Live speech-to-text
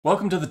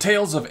Welcome to the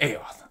Tales of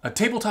Aoth, a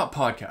tabletop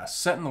podcast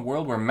set in the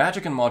world where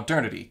magic and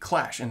modernity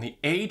clash in the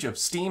age of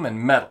steam and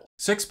metal.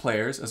 6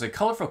 players, as a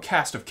colorful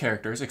cast of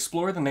characters,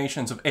 explore the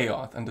nations of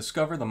Aoth and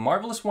discover the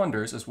marvelous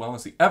wonders as well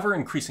as the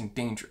ever-increasing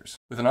dangers.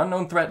 With an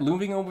unknown threat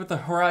looming over the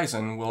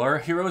horizon, will our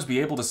heroes be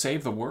able to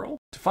save the world?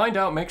 To find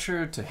out, make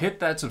sure to hit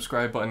that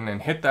subscribe button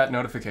and hit that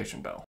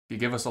notification bell. If you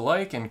give us a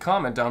like and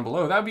comment down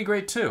below, that would be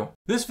great too.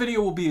 This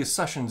video will be a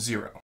session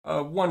 0,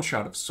 a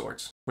one-shot of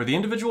sorts, where the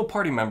individual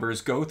party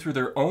members go through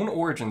their own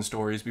origin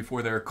stories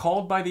before they are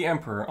called by the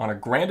Emperor on a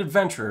grand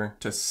adventure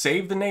to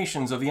save the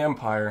nations of the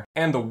Empire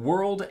and the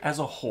world as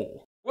a whole.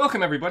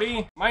 Welcome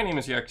everybody, my name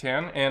is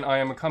Yektan, and I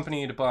am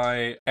accompanied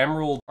by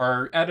Emerald,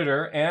 our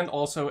editor, and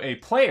also a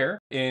player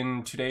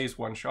in today's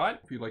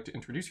one-shot. If you'd like to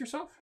introduce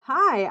yourself.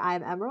 Hi,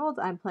 I'm Emerald.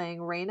 I'm playing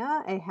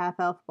Rayna, a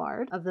half-elf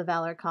bard of the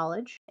Valor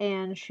College,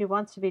 and she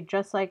wants to be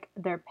just like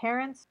their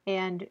parents,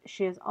 and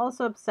she is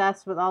also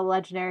obsessed with all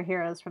legendary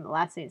heroes from the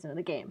last season of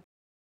the game.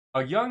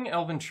 A young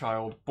elven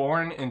child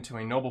born into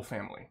a noble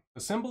family,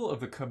 the symbol of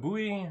the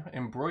Kaboui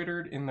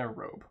embroidered in their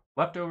robe.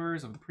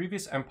 Leftovers of the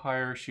previous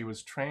empire, she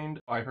was trained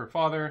by her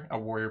father, a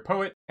warrior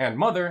poet, and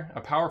mother,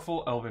 a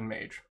powerful elven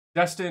mage.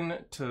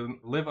 Destined to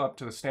live up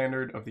to the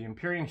standard of the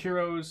empyrean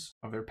heroes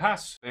of their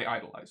past they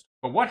idolized.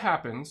 But what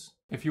happens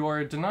if you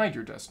are denied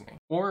your destiny?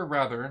 Or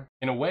rather,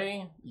 in a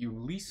way you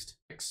least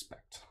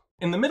expect.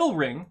 In the Middle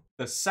Ring,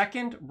 the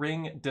Second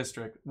Ring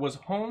District was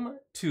home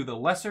to the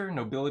lesser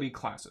nobility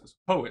classes.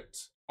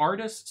 Poets,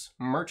 artists,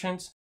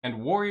 merchants,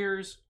 and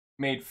warriors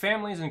made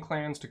families and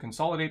clans to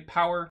consolidate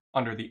power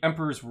under the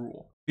emperor's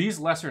rule. These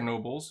lesser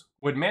nobles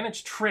would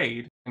manage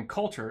trade and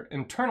culture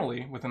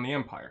internally within the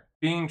empire,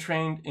 being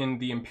trained in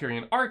the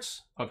empyrean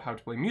arts of how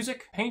to play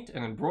music, paint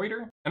and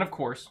embroider, and of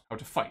course, how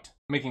to fight,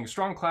 making a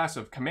strong class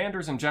of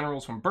commanders and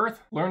generals from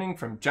birth, learning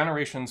from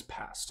generations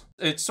past.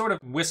 It sort of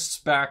whisks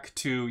back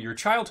to your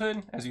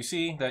childhood, as you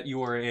see that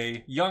you are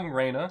a young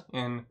Rayna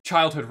in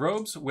childhood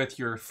robes with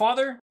your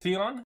father,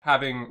 Theon,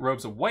 having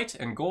robes of white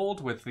and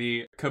gold with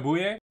the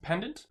Kaboui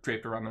pendant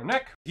draped around their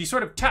neck. He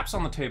sort of taps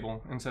on the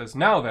table and says,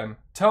 "Now then,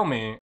 tell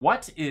me,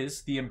 what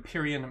is the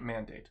Empyrean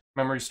mandate?"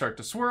 Memories start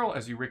to swirl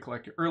as you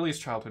recollect your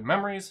earliest childhood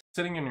memories,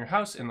 sitting in your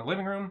house in the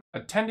living room,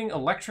 attending a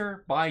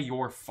lecture by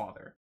your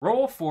father.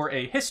 Roll for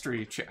a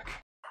history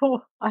check.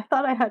 Oh, I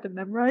thought I had to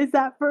memorize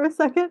that for a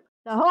second.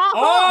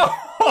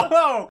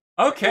 Oh!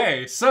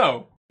 Okay,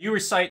 so you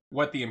recite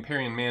what the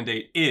Empyrean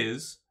mandate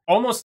is,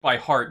 almost by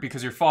heart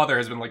because your father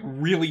has been like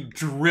really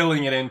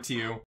drilling it into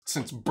you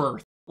since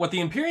birth. What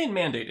the Empyrean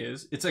Mandate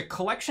is, it's a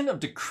collection of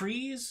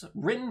decrees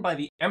written by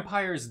the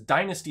Empire's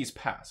dynasties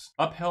past,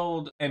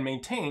 upheld and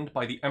maintained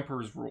by the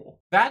Emperor's rule.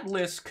 That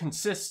list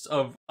consists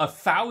of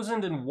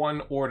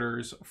 1,001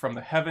 orders from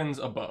the heavens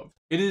above.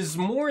 It is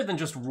more than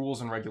just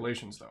rules and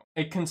regulations, though.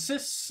 It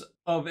consists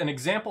of an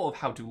example of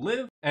how to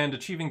live and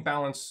achieving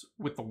balance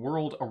with the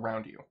world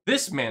around you.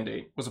 This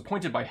mandate was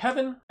appointed by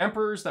heaven,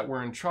 emperors that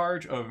were in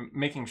charge of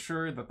making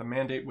sure that the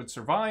mandate would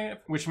survive,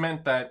 which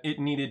meant that it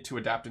needed to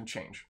adapt and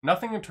change.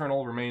 Nothing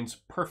internal remains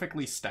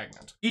perfectly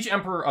stagnant. Each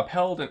emperor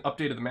upheld and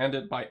updated the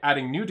mandate by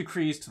adding new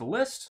decrees to the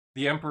list.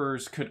 The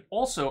emperors could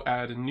also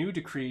add new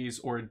decrees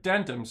or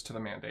addendums to the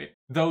mandate,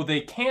 though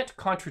they can't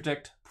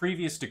contradict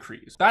previous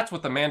decrees. That's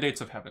what the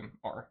mandates of heaven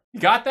are.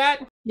 You got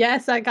that?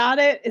 Yes, I got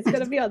it. It's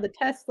going to be on the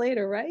test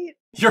later, right?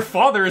 Your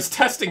father is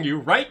testing you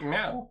right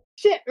now.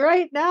 Shit,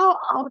 right now?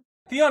 Oh.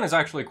 Theon is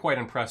actually quite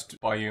impressed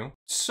by you.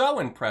 So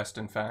impressed,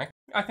 in fact.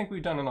 I think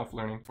we've done enough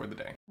learning for the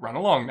day. Run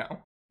along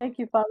now. Thank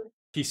you, Father.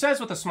 He says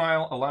with a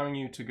smile, allowing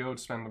you to go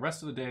to spend the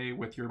rest of the day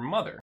with your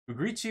mother, who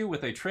greets you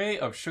with a tray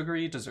of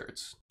sugary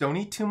desserts. Don't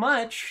eat too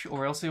much,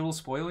 or else it will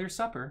spoil your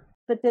supper.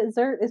 The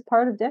dessert is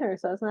part of dinner,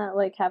 so isn't that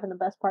like having the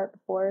best part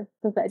before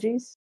the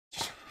veggies?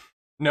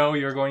 No,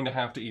 you're going to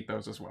have to eat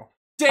those as well.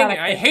 Dang it,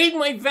 I hate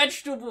my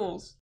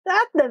vegetables!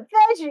 Not the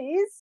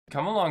veggies!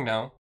 Come along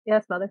now.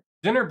 Yes, Mother.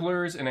 Dinner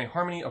blurs in a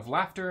harmony of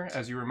laughter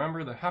as you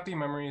remember the happy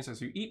memories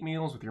as you eat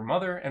meals with your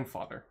mother and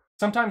father.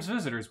 Sometimes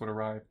visitors would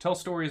arrive, tell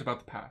stories about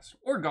the past,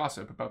 or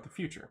gossip about the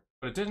future,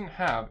 but it didn't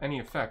have any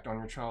effect on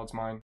your child's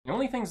mind. The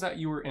only things that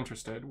you were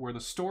interested were the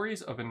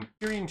stories of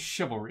Empyrean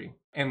chivalry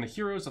and the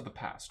heroes of the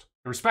past,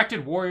 the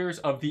respected warriors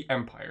of the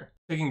Empire.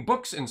 Taking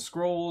books and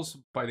scrolls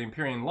by the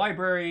Empyrean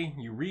Library,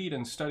 you read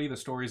and study the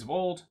stories of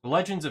old, the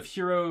legends of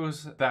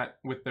heroes that,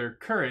 with their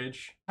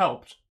courage,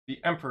 helped the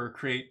Emperor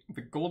create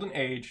the golden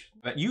age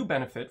that you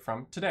benefit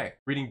from today.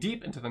 Reading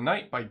deep into the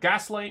night by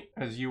gaslight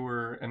as you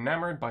were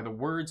enamored by the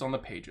words on the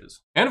pages.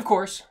 And of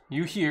course,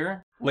 you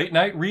hear late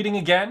night reading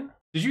again.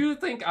 Did you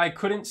think I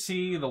couldn't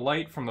see the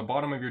light from the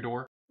bottom of your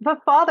door?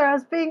 But Father, I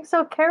was being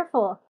so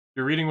careful.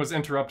 Your reading was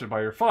interrupted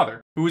by your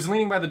father, who was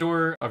leaning by the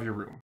door of your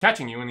room,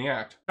 catching you in the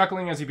act,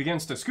 chuckling as he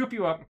begins to scoop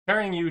you up,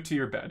 carrying you to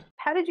your bed.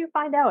 How did you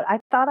find out?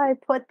 I thought I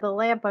put the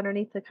lamp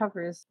underneath the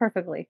covers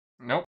perfectly.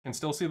 Nope, can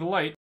still see the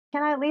light.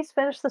 Can I at least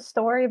finish the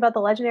story about the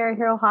legendary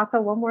hero Haka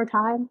one more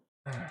time?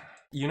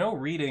 You know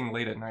reading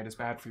late at night is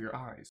bad for your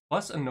eyes.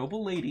 Plus, a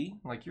noble lady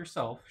like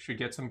yourself should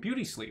get some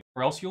beauty sleep,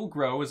 or else you'll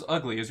grow as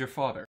ugly as your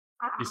father.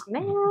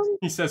 Man.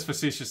 He says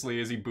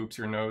facetiously as he boops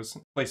your nose,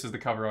 places the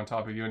cover on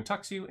top of you, and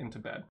tucks you into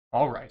bed.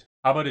 All right,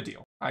 how about a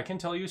deal? I can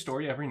tell you a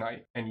story every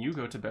night, and you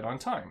go to bed on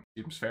time.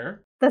 Seems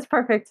fair? That's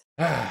perfect.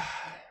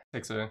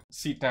 Takes a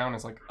seat down and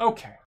is like,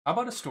 okay, how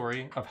about a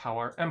story of how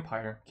our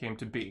empire came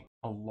to be?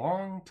 A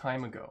long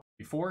time ago,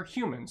 before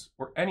humans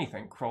or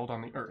anything crawled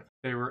on the earth,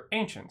 there were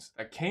ancients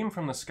that came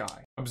from the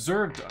sky,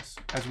 observed us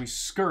as we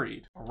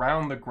scurried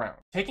around the ground,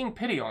 taking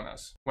pity on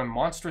us when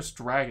monstrous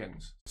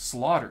dragons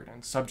slaughtered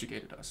and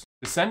subjugated us.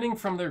 Descending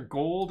from their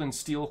gold and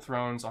steel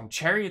thrones on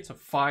chariots of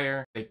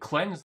fire, they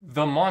cleansed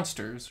the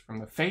monsters from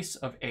the face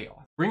of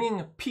Aoth,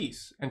 bringing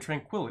peace and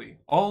tranquility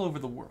all over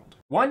the world.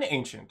 One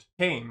ancient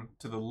came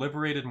to the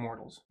liberated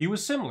mortals. He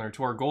was similar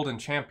to our golden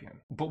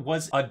champion, but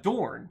was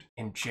adorned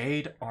in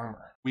jade armor.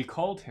 We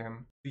called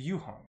him the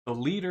Yuhong, the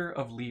leader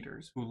of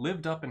leaders, who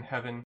lived up in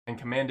heaven and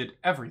commanded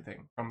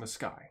everything from the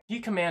sky. He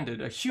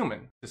commanded a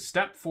human to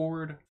step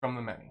forward from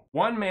the many.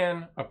 One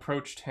man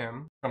approached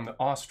him from the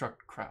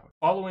awestruck crowd.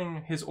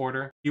 Following his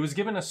order, he was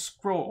given a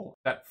scroll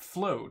that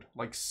flowed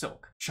like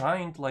silk,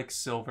 shined like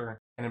silver,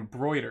 and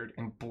embroidered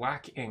in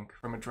black ink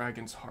from a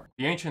dragon's heart.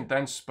 The ancient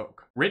then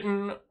spoke.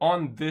 Written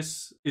on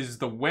this is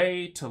the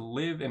way to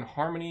live in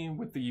harmony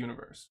with the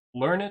universe.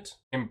 Learn it,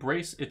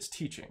 embrace its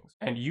teachings,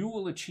 and you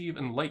will achieve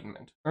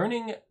enlightenment,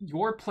 earning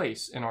your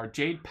place in our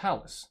jade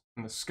palace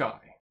in the sky.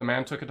 The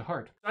man took it to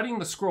heart, studying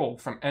the scroll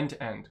from end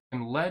to end,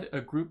 and led a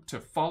group to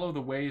follow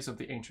the ways of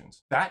the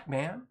ancients. That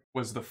man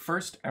was the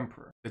first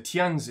emperor, the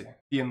Tianzi,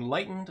 the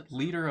enlightened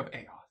leader of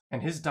Aoth.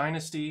 And his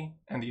dynasty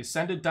and the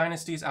ascended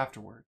dynasties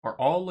afterward are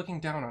all looking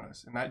down on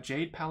us in that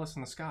jade palace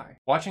in the sky,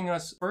 watching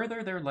us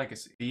further their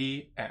legacy.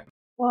 The end.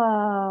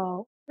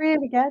 Whoa. Read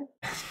it again.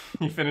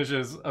 He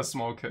finishes a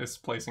small kiss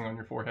placing on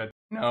your forehead.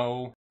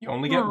 No, you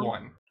only get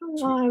one.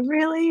 Come on,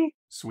 really?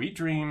 Sweet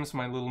dreams,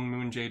 my little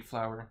moon jade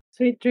flower.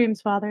 Sweet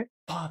dreams, Father.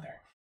 Father.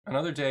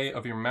 Another day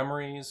of your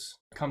memories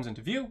comes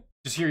into view.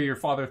 Just hear your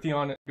father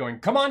Theon going,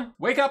 come on,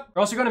 wake up, or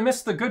else you're going to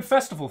miss the good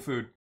festival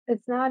food.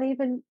 It's not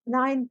even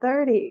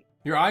 9:30.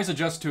 Your eyes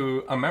adjust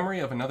to a memory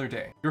of another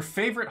day. Your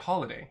favorite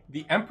holiday,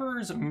 the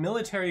Emperor's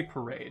Military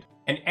Parade,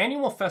 an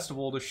annual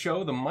festival to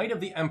show the might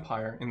of the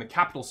Empire in the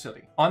capital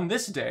city. On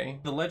this day,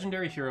 the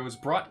legendary heroes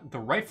brought the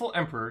rightful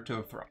Emperor to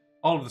the throne.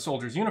 All of the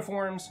soldiers'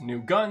 uniforms,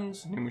 new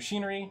guns, new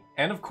machinery,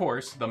 and of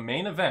course, the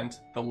main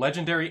event, the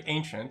legendary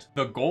ancient,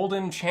 the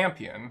Golden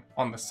Champion,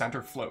 on the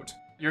center float.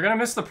 You're gonna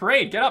miss the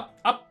parade. Get up,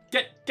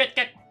 get.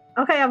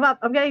 Okay, I'm up.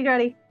 I'm getting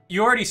ready.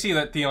 You already see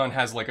that Theon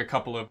has like a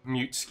couple of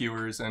mute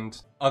skewers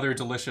and other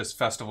delicious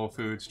festival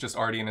foods just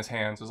already in his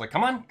hands. It's like,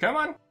 come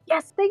on.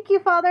 Yes, thank you,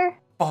 Father.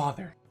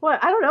 Father.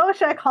 What? I don't know.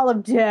 Should I call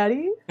him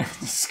Daddy?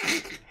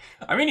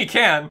 I mean, you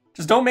can.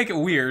 Just don't make it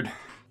weird.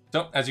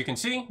 So, as you can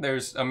see,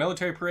 there's a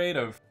military parade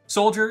of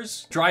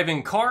soldiers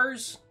driving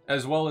cars,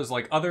 as well as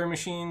like other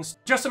machines.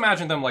 Just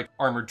imagine them like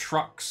armored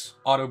trucks,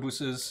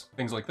 autobuses,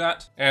 things like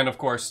that. And of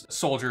course,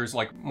 soldiers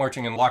like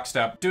marching in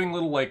lockstep, doing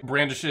little like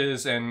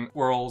brandishes and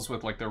whirls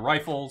with like their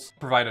rifles,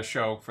 provide a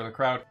show for the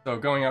crowd. So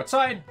going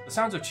outside, the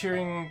sounds of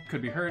cheering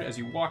could be heard as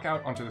you walk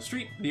out onto the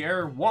street. The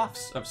air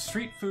wafts of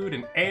street food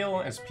and ale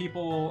as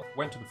people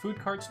went to the food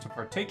carts to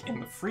partake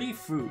in the free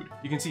food.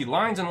 You can see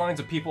lines and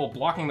lines of people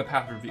blocking the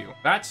path of view.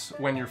 That's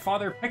when your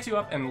father picks you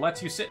up and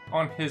lets you sit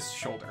on his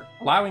shoulder,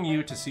 allowing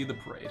you to see the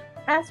parade.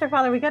 Master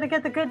Father, we gotta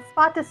get the good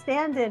spot to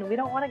stand in. We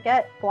don't want to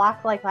get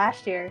blocked like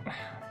last year.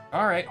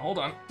 All right, hold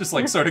on. Just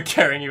like sort of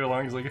carrying you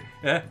along. He's like,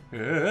 there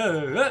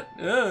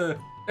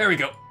we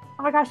go.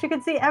 Oh my gosh, you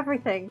can see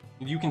everything.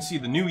 You can see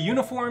the new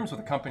uniforms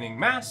with accompanying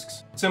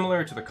masks,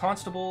 similar to the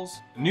constables,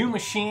 new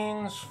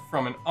machines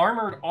from an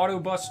armored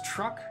autobus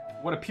truck,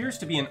 what appears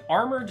to be an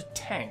armored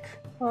tank.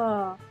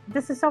 Oh,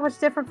 this is so much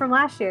different from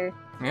last year.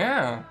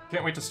 Yeah,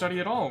 can't wait to study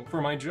it all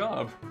for my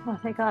job. Oh,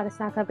 thank God, it's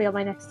not gonna be on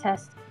my next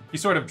test. He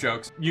sort of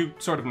jokes. You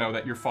sort of know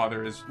that your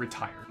father is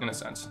retired, in a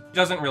sense. He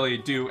doesn't really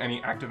do any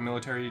active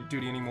military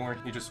duty anymore.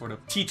 He just sort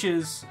of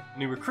teaches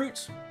new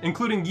recruits,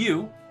 including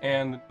you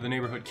and the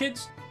neighborhood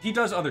kids. He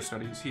does other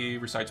studies. He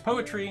recites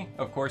poetry.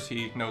 Of course,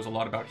 he knows a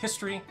lot about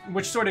history,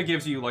 which sort of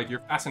gives you like your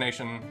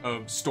fascination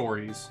of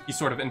stories. He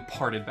sort of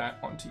imparted that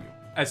onto you.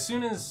 As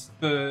soon as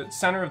the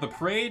center of the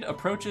parade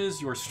approaches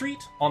your street,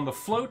 on the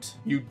float,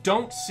 you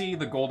don't see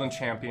the Golden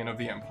Champion of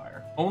the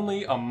Empire.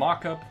 Only a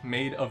mock-up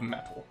made of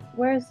metal.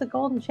 Where's the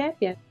Golden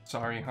Champion?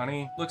 Sorry,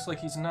 honey. Looks like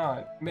he's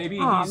not. Maybe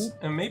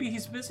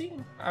he's busy?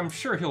 I'm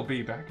sure he'll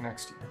be back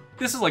next year.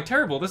 This is like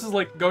terrible. This is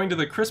like going to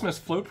the Christmas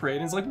float parade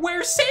and it's like,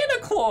 where's Santa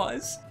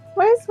Claus?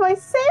 Where's my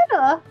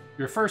Santa?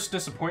 Your first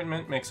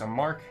disappointment makes a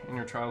mark in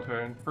your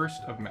childhood,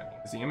 first of many.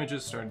 As the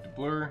images started to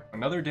blur,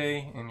 another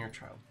day in your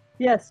childhood.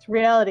 Yes,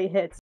 reality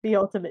hits. The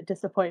ultimate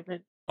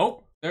disappointment.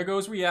 Oh, there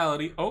goes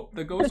reality. Oh,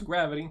 there goes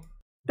gravity.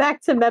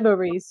 Back to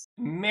memories.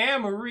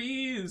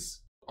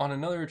 Memories! On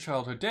another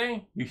childhood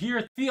day, you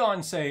hear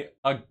Theon say,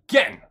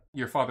 again!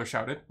 Your father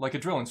shouted, like a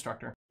drill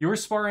instructor. You were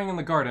sparring in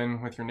the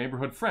garden with your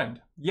neighborhood friend,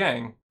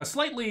 Yang, a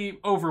slightly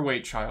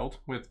overweight child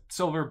with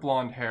silver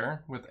blonde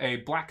hair with a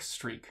black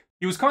streak.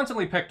 He was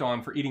constantly picked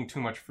on for eating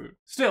too much food.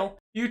 Still,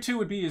 you two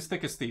would be as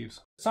thick as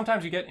thieves.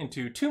 Sometimes you get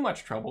into too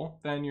much trouble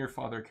than your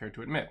father cared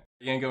to admit.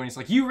 Yang goes and he's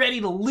like, you ready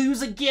to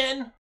lose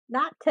again?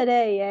 Not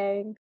today,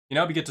 Yang. You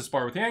now begin to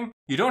spar with Yang.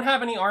 You don't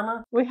have any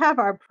armor. We have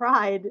our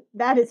pride.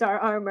 That is our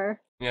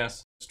armor.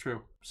 Yes, it's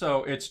true.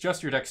 So it's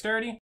just your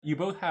dexterity. You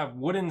both have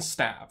wooden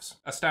staves.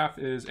 A staff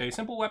is a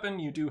simple weapon.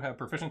 You do have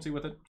proficiency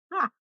with it.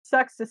 Ha!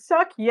 Sucks to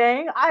suck,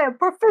 Yang. I have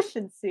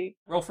proficiency.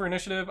 Roll for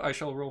initiative. I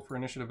shall roll for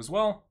initiative as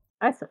well.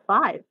 That's a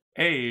 5.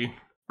 Hey.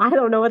 I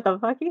don't know what the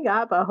fuck you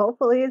got, but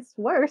hopefully it's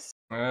worse.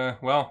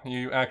 Well,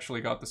 you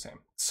actually got the same.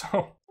 So.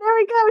 There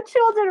we go,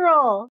 children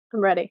roll. I'm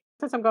ready.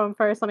 Since I'm going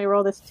first, let me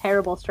roll this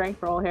terrible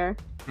strength roll here.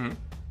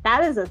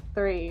 That is a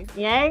 3.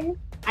 Yang,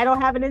 I don't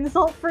have an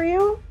insult for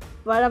you,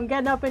 but I'm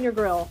getting up in your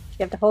grill.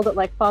 You have to hold it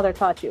like father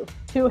taught you.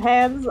 2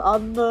 hands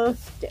on the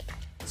stick.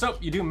 So,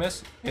 you do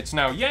miss. It's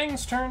now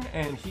Yang's turn,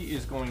 and he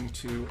is going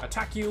to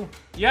attack you.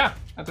 Yeah,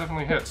 that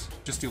definitely hits.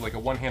 Just do like a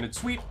one-handed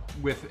sweep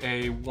with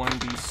a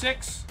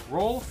 1d6.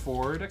 Roll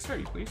for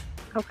dexterity, please.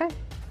 Okay,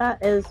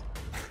 that is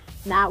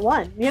not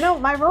 1. You know,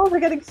 my rolls are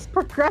getting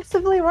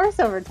progressively worse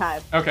over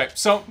time. Okay,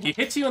 so he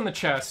hits you in the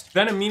chest,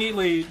 then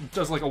immediately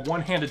does like a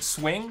one-handed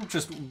swing,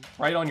 just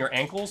right on your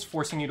ankles,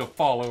 forcing you to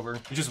fall over.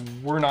 You just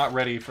were not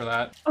ready for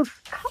that. Oh,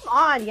 come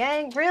on,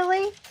 Yang,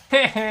 really?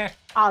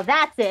 Oh,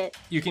 that's it.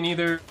 You can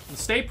either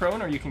stay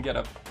prone or you can get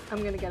up.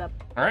 I'm gonna get up.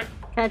 All right.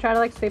 Can I try to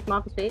like sweep him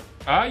off his feet?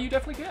 You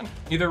definitely can.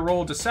 Either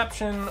roll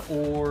deception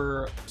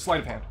or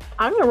sleight of hand.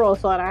 I'm gonna roll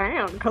sleight of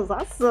hand because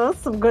that's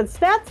some good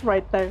stats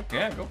right there.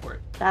 Yeah, go for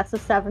it. That's a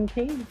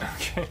 17.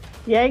 Okay.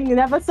 Yang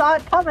never saw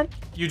it coming.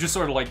 You just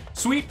sort of like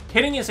sweep,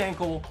 hitting his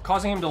ankle,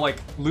 causing him to like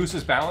lose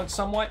his balance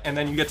somewhat, and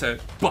then you get to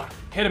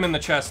hit him in the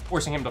chest,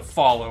 forcing him to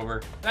fall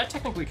over. That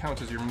technically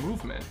counts as your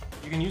movement.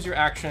 You can use your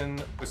action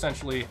to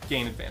essentially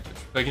gain advantage.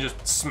 So you can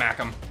just smack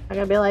him. I'm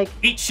gonna be like,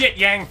 eat shit,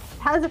 Yang!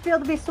 How does it feel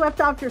to be swept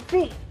off your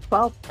feet?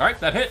 12. All right,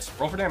 that hits.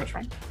 Roll for damage.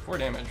 4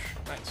 damage.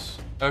 Nice.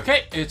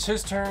 Okay, it's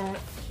his turn.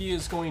 He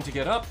is going to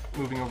get up,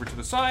 moving over to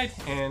the side,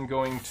 and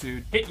going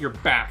to hit your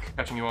back,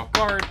 catching you off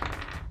guard.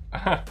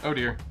 Oh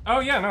dear. Oh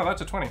yeah, no,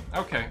 that's a 20.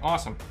 Okay,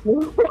 awesome.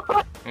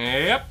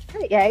 Yep.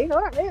 Yang,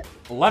 all right.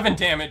 11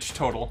 damage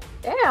total.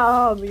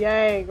 Damn,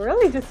 Yang,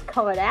 really just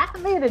coming at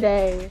me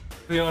today.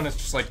 Leon is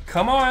just like,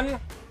 come on.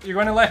 You're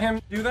going to let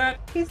him do that?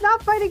 He's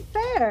not fighting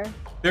fair.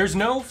 There's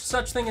no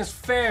such thing as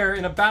fair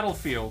in a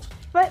battlefield.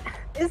 But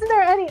isn't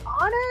there any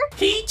honor?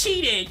 He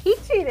cheated! He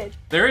cheated.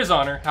 There is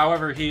honor,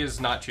 however, he is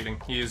not cheating.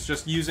 He is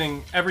just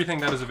using everything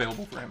that is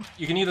available for him.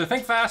 You can either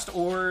think fast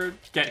or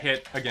get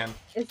hit again.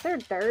 Is there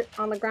dirt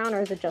on the ground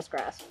or is it just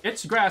grass?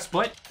 It's grass,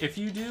 but if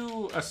you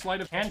do a sleight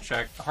of hand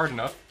check hard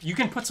enough, you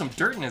can put some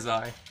dirt in his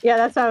eye. Yeah,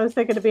 that's what I was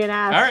thinking to be an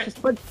ass. All right. Just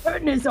put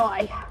dirt in his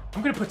eye.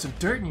 I'm gonna put some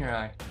dirt in your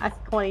eye. That's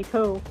 22.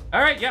 All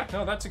right, yeah,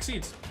 no, that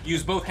succeeds.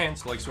 Use both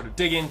hands to like sort of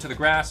dig into the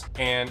grass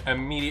and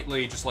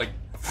immediately just like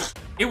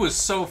it was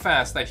so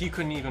fast that he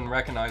couldn't even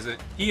recognize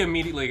it. He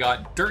immediately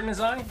got dirt in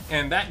his eye,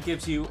 and that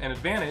gives you an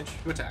advantage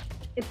to attack.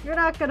 If you're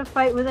not gonna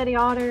fight with any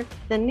honor,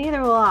 then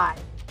neither will I.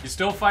 He's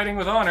still fighting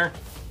with honor.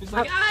 He's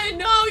like,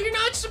 no, you're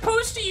not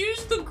supposed to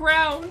use the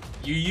ground.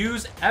 You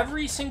use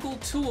every single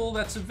tool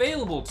that's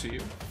available to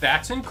you.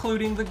 That's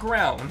including the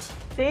ground.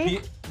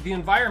 See? The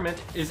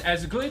environment is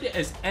as good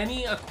as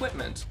any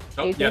equipment.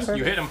 Oh, yes,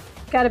 you hit him.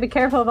 Gotta be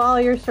careful of all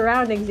your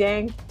surroundings,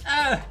 Yang.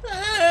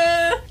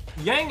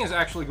 Yang is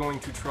actually going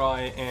to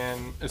try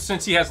and,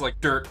 since he has like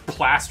dirt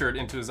plastered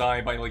into his eye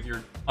by like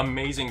your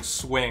amazing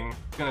swing,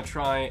 he's gonna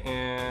try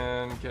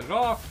and get it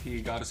off.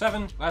 He got a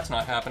 7. That's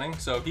not happening.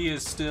 So he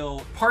is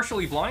still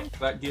partially blind.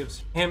 That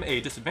gives him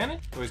a disadvantage.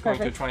 So he's going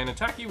to try and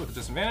attack you with a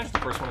disadvantage. The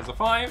first one is a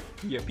 5.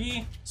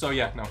 Yippee. So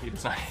yeah, no, he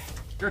does not.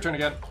 Your turn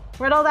again.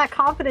 Where'd all that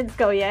confidence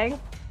go, Yang?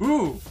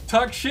 Ooh,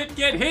 talk shit,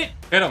 get hit.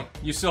 Hit him.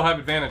 You still have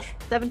advantage.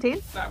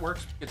 17. That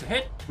works. It's a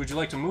hit. Would you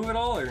like to move at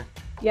all, or?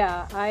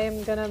 Yeah, I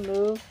am gonna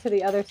move to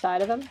the other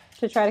side of him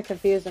to try to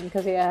confuse him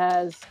because he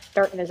has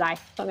dirt in his eye.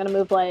 So I'm gonna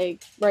move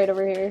like right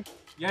over here.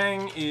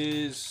 Yang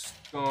is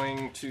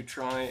going to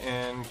try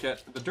and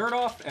get the dirt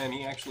off, and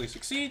he actually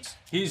succeeds.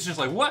 He's just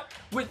like, what?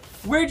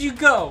 Where'd you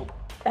go?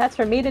 That's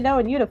for me to know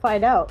and you to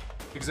find out.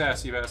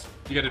 Exas.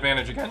 You get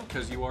advantage again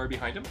because you are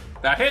behind him.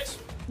 That hits.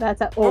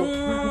 That's a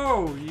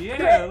oh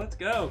yeah, let's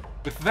go.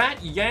 With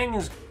that, Yang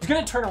is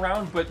gonna turn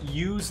around but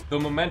use the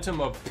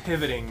momentum of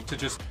pivoting to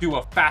just do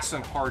a fast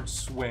and hard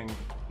swing.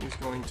 He's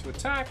going to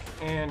attack,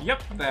 and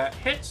yep, that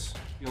hits,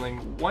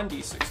 dealing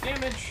 1d6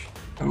 damage.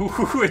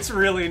 Ooh, it's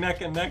really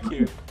neck and neck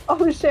here.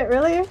 Oh shit,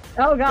 really?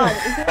 Oh god,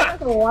 is it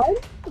like a 1?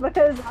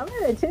 Because I'm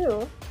in a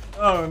 2.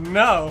 Oh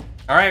no.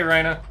 Alright,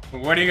 Rayna,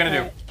 what are you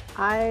gonna do?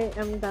 I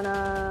am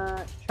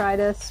gonna try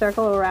to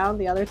circle around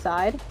the other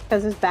side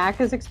because his back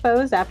is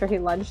exposed after he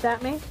lunged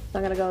at me. So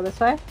I'm gonna go this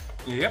way.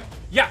 Yep.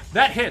 Yeah,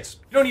 that hits.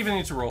 You don't even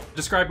need to roll.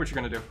 Describe what you're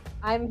gonna do.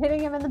 I'm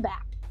hitting him in the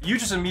back. You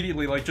just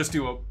immediately like just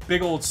do a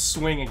big old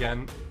swing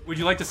again. Would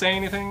you like to say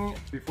anything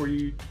before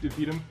you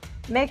defeat him?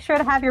 Make sure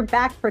to have your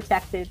back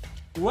protected.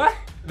 What?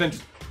 Then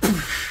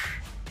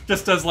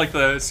just does like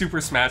the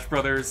Super Smash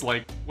Brothers,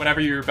 like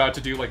whenever you're about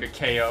to do like a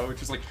KO, it's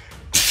just like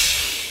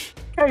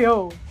Hey,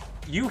 yo.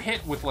 You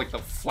hit with like the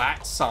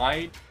flat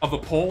side of the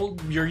pole.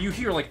 You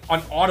hear like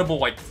an audible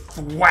like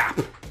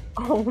thwap.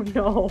 Oh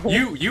no.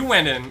 You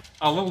went in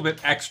a little bit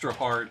extra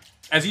hard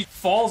as he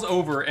falls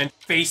over and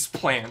face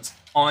plants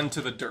onto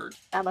the dirt.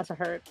 That must have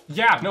hurt.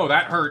 Yeah, no,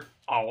 that hurt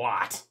a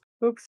lot.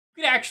 Oops.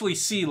 You could actually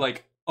see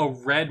like a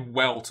red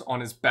welt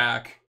on his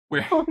back.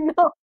 Where Oh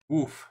no.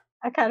 oof.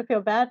 I kind of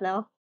feel bad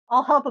now.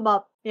 I'll help him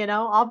up, you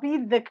know? I'll be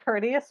the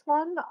courteous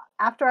one.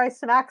 After I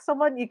smack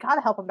someone, you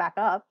gotta help him back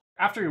up.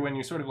 After when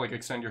you sort of like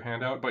extend your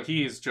hand out, but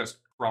he is just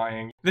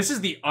crying. This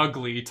is the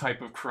ugly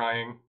type of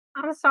crying.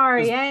 I'm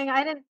sorry, Yang.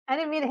 I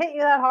didn't mean to hit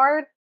you that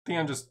hard.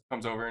 Theon just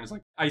comes over and is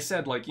like, I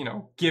said, like, you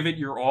know, give it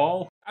your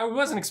all. I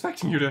wasn't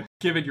expecting you to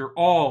give it your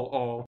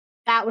all.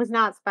 That was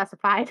not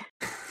specified.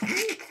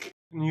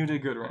 You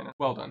did good, Rayna.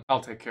 Well done. I'll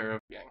take care of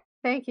Yang.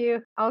 Thank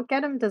you. I'll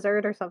get him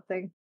dessert or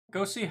something.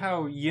 Go see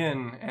how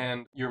Yin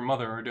and your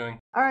mother are doing.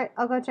 All right,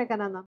 I'll go check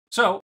in on them.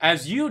 So,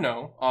 as you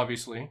know,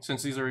 obviously,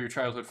 since these are your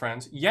childhood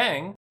friends,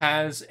 Yang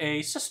has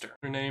a sister.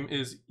 Her name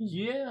is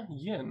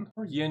Yin,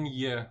 or Yin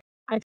Ye.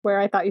 I swear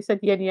I thought you said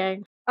yin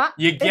yang. Ah,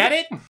 You get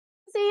it?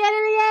 See yin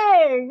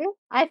and yang.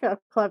 I feel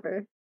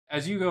clever.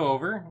 As you go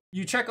over,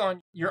 you check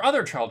on your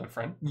other childhood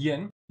friend,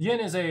 Yin. Yin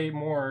is a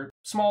more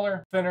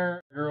smaller,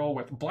 thinner girl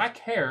with black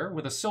hair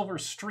with a silver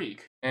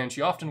streak, and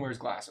she often wears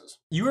glasses.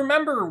 You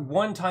remember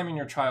one time in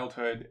your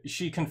childhood,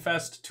 she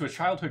confessed to a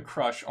childhood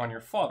crush on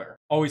your father,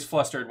 always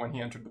flustered when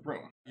he entered the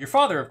room. Your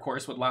father, of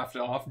course, would laugh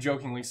it off,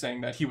 jokingly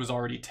saying that he was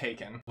already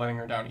taken, letting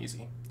her down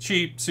easy.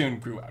 She soon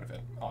grew out of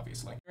it,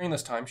 obviously. During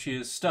this time, she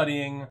is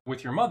studying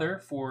with your mother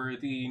for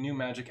the new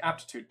magic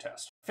aptitude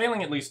test.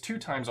 Failing at least 2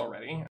 times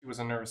already, she was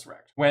a nervous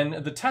wreck.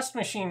 When the test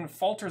machine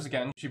falters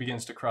again, she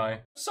begins to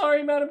cry.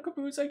 Sorry, Madam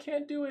Caboose, I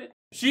can't do it.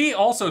 She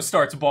also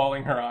starts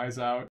bawling her eyes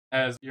out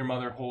as your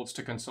mother holds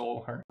to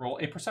console her. Roll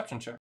a perception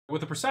check.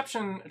 With a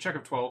perception check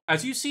of 12,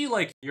 as you see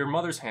like your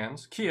mother's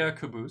hands, Kia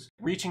Caboose,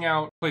 reaching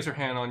out, place her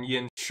hand on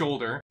Yin's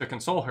shoulder to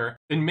console her,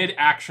 in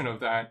mid-action of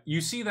that,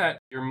 you see that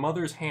your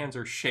mother's hands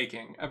are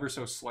shaking ever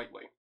so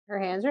slightly. Her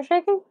hands are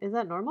shaking? Is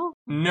that normal?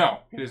 No,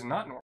 it is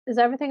not normal. Is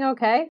everything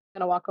okay? I'm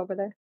gonna walk over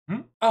there.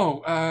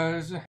 Oh,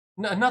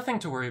 nothing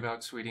to worry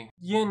about, sweetie.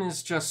 Yin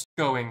is just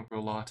going through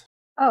a lot.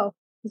 Oh,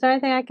 is there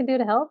anything I can do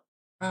to help?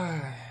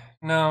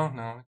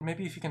 No.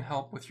 Maybe if you can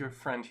help with your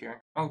friend here.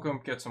 I'll go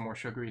get some more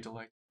sugary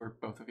delight for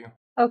both of you.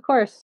 Of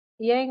course.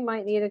 Yang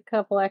might need a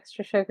couple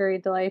extra sugary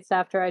delights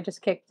after I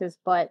just kicked his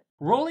butt.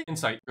 Rolling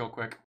insight real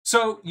quick.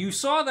 So you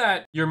saw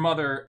that your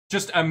mother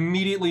just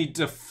immediately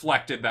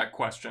deflected that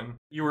question.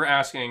 You were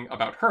asking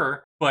about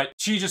her, but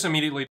she just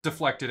immediately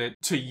deflected it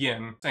to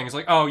Yin, saying it's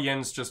like, oh,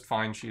 Yin's just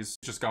fine. She's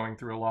just going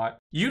through a lot.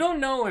 You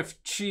don't know if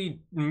she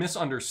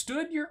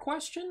misunderstood your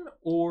question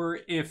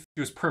or if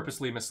she was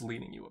purposely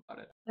misleading you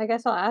about it. I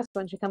guess I'll ask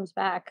when she comes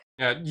back.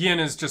 Yeah,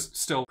 Yin is just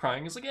still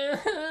crying. He's like,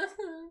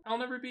 I'll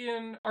never be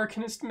an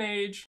arcanist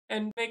mage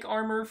and make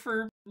armor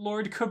for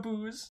Lord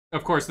Caboose.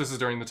 Of course, this is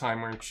during the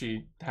time where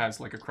she has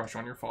like a crush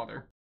on your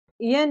father.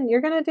 Yin,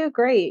 you're gonna do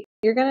great.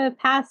 You're gonna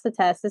pass the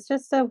test. It's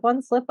just a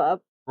one slip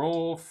up.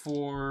 Roll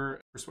for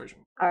persuasion.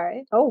 All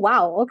right. Oh,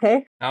 wow.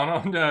 Okay. I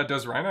don't know.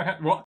 Does Rayna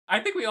have... Well, I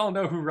think we all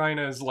know who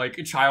Rayna's like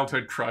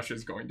childhood crush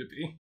is going to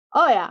be.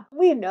 Oh, yeah.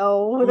 We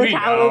know who the We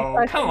childhood know.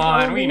 crush Come is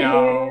on, gonna we be.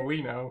 know.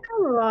 We know.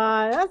 Come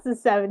on. That's a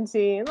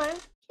 17. Like,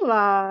 come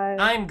on.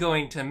 I'm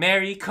going to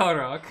marry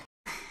Korok.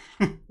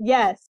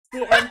 Yes,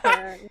 the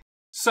emperor.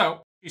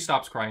 So, she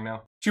stops crying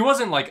now. She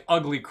wasn't like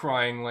ugly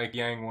crying like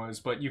Yang was,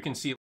 but you can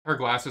see her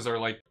glasses are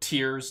like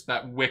tears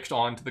that wicked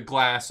onto the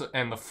glass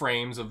and the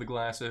frames of the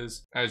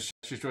glasses as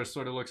she just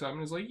sort of looks up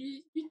and is like,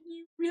 you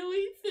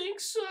really think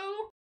so?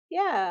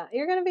 Yeah,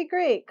 you're gonna be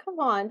great. Come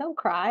on, don't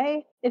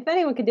cry. If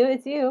anyone can do it,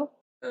 it's you.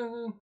 I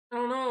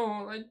don't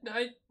know.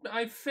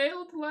 I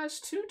failed the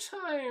last 2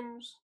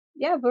 times.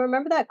 Yeah, but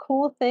remember that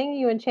cool thing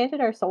you enchanted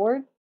our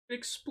sword? It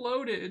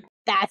exploded.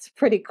 That's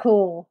pretty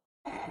cool.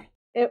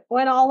 It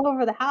went all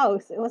over the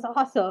house. It was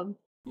awesome.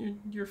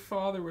 Your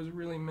father was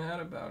really mad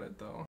about it,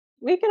 though.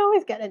 We can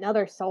always get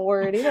another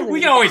sword. We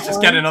can always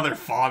just get another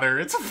father.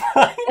 It's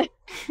fine.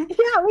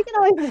 Yeah, we can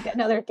always just get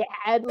another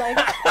dad. Like,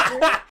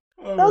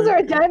 those are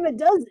a dime a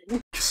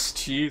dozen.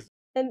 Jeez.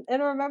 And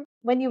remember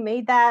when you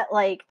made that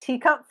like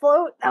teacup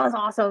float? That was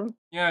awesome.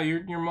 Yeah,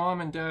 your mom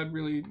and dad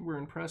really were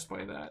impressed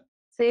by that.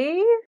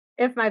 See?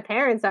 If my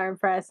parents are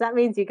impressed, that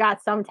means you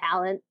got some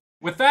talent.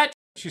 With that,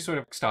 she sort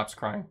of stops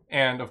crying.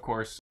 And of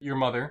course, your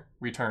mother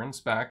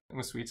returns back and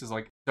the sweets is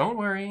like, don't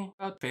worry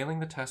about failing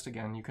the test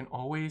again. You can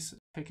always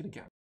take it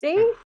again.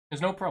 See?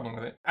 There's no problem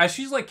with it. As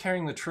she's like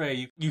carrying the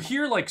tray, you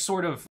hear like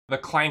sort of the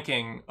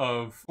clanking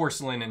of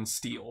porcelain and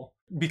steel.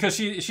 Because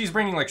she's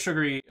bringing like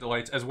sugary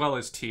delights as well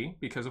as tea,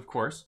 because of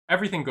course,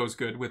 everything goes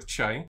good with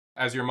chai,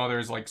 as your mother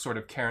is like sort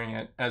of carrying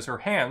it as her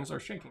hands are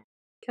shaking.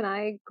 Can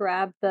I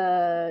grab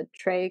the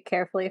tray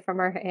carefully from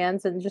her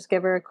hands and just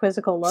give her a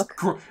quizzical look?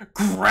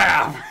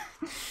 Grab!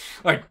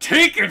 Like,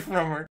 take it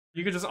from her!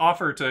 You could just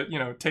offer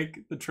to,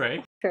 take the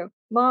tray. True.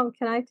 Mom,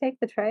 can I take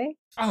the tray?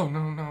 Oh,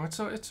 no,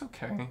 it's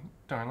okay,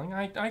 darling.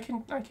 I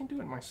can do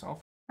it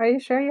myself. Are you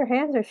sure your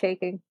hands are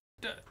shaking?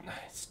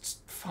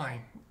 It's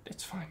fine.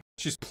 It's fine.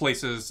 She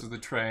places the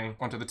tray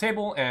onto the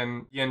table,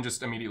 and Yin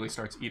just immediately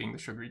starts eating the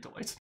sugary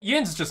delights.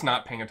 Yin's just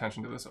not paying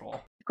attention to this at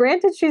all.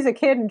 Granted, she's a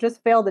kid and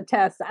just failed the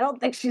test. I don't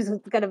think she's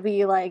gonna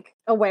be, like,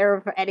 aware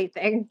of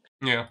anything.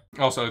 Yeah.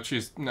 Also,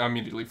 she's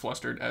immediately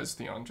flustered as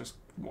Theon just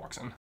walks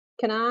in.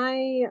 Can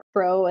I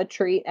throw a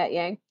treat at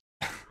Yang?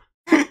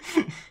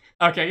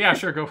 Okay, yeah,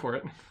 sure, go for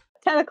it.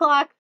 10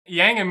 o'clock.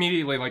 Yang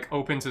immediately, like,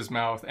 opens his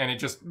mouth, and it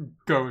just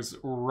goes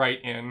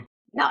right in.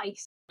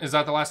 Nice. Is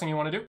that the last thing you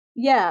want to do?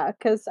 Yeah,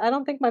 because I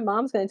don't think my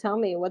mom's gonna tell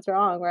me what's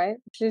wrong, right?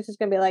 She's just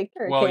gonna be like,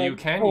 Well, kid, you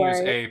can or...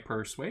 use a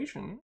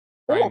persuasion.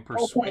 Try and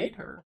persuade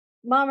her.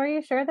 Mom, are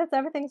you sure that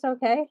everything's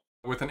okay?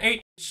 With an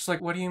 8, she's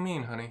like, what do you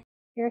mean, honey?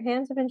 Your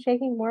hands have been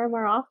shaking more and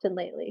more often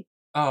lately.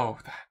 Oh,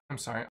 I'm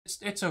sorry.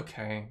 It's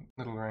okay,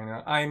 little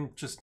Rayna. I'm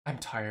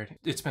tired.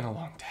 It's been a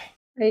long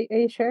day. Are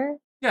you sure?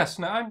 Yes,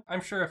 no,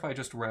 I'm sure if I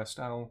just rest,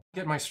 I'll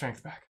get my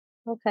strength back.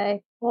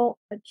 Okay. Well,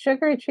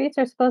 sugary treats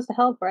are supposed to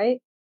help,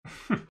 right?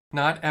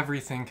 Not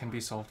everything can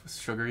be solved with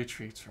sugary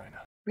treats,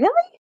 Rayna.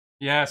 Really?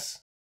 Yes.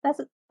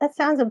 That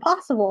sounds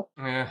impossible.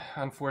 Yeah,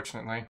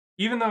 unfortunately.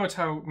 Even though it's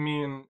how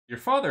me and your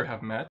father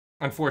have met,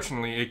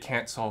 unfortunately, it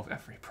can't solve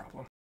every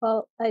problem.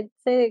 Well, I'd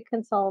say it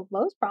can solve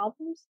most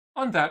problems.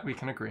 On that, we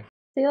can agree.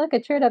 See, look,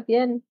 it cheered up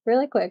Yin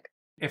really quick.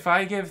 If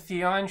I give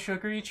Theon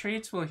sugary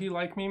treats, will he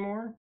like me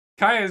more?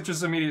 Kaya is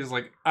just immediately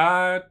like,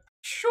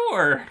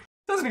 sure.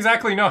 Doesn't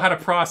exactly know how to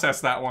process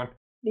that one.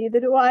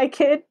 Neither do I,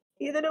 kid.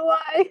 Neither do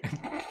I.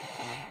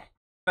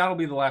 That'll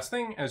be the last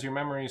thing as your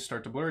memories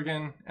start to blur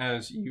again,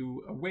 as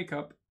you wake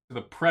up to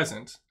the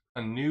present,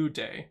 a new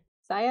day.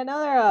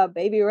 Sayonara,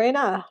 baby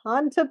Rayna.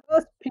 On to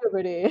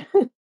post-puberty.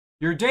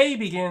 Your day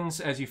begins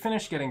as you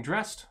finish getting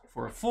dressed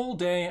for a full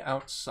day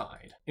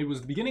outside. It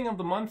was the beginning of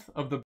the month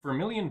of the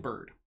vermilion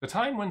bird, the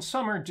time when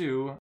summer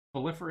dew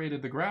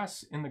proliferated the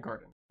grass in the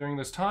garden. During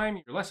this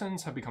time, your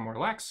lessons have become more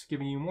relaxed,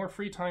 giving you more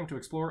free time to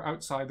explore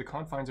outside the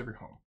confines of your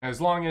home,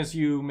 as long as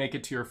you make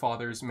it to your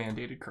father's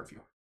mandated curfew.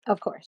 Of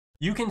course.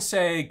 You can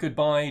say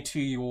goodbye to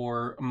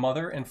your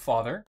mother and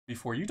father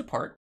before you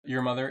depart.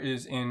 Your mother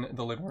is in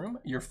the living room.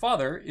 Your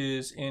father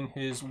is in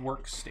his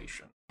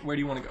workstation. Where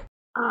do you want to go?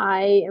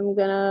 I am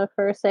gonna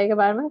first say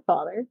goodbye to my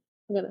father.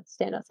 I'm gonna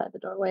stand outside the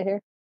doorway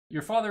here.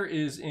 Your father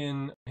is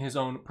in his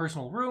own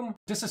personal room,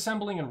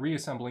 disassembling and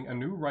reassembling a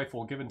new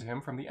rifle given to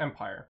him from the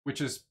Empire, which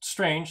is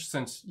strange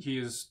since he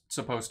is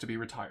supposed to be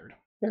retired.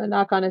 I'm gonna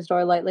knock on his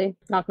door lightly.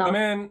 Knock, knock. Come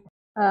in.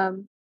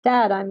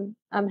 Dad,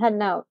 I'm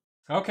heading out.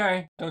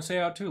 Okay, don't stay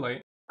out too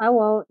late. I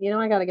won't. You know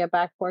I gotta get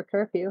back for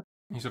curfew.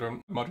 He sort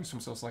of mutters to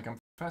himself like, I'm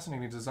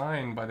fascinatingly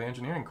designed by the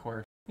engineering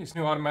corps. These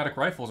new automatic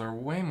rifles are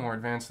way more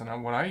advanced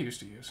than what I used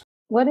to use.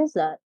 What is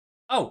that?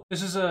 Oh,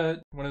 this is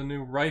one of the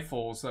new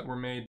rifles that were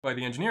made by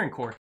the engineering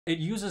corps. It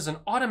uses an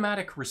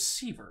automatic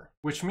receiver,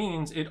 which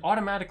means it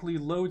automatically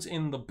loads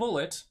in the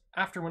bullet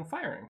after when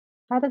firing.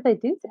 How did they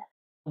do that?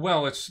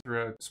 Well, it's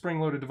through a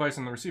spring-loaded device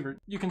in the receiver.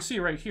 You can see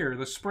right here,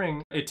 the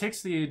spring, it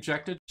takes the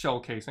ejected shell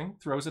casing,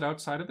 throws it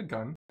outside of the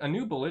gun. A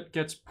new bullet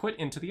gets put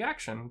into the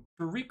action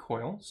for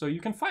recoil, so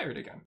you can fire it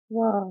again.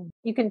 Whoa.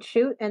 You can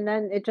shoot and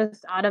then it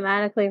just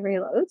automatically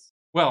reloads?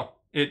 Well,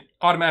 it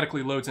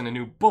automatically loads in a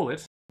new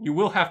bullet. You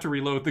will have to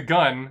reload the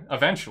gun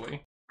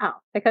eventually. Oh,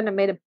 they couldn't have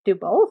made it do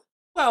both?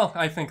 Well,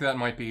 I think that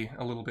might be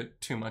a little bit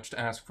too much to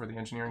ask for the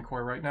engineering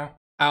corps right now.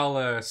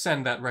 I'll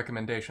send that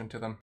recommendation to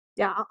them.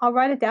 Yeah, I'll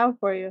write it down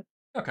for you.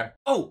 Okay.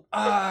 Oh,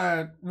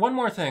 one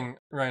more thing,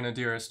 Rayna,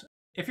 dearest.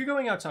 If you're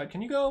going outside,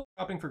 can you go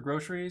shopping for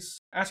groceries?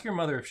 Ask your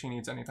mother if she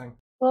needs anything.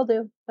 Will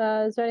do.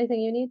 Is there anything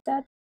you need,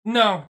 Dad?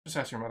 No, just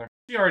ask your mother.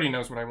 She already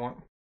knows what I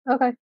want.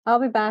 Okay, I'll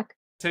be back.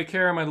 Take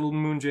care, my little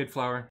moonjade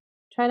flower.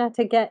 Try not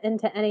to get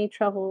into any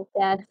trouble,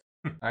 Dad.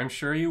 I'm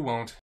sure you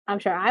won't. I'm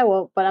sure I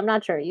won't, but I'm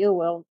not sure you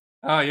will.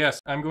 Ah,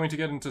 yes, I'm going to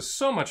get into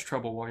so much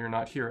trouble while you're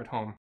not here at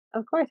home.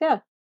 Of course, yeah.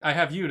 I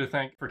have you to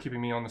thank for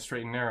keeping me on the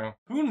straight and narrow.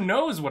 Who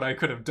knows what I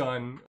could have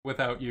done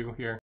without you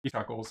here? He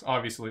chuckles,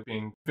 obviously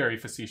being very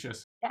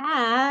facetious.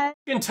 Dad!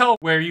 You can tell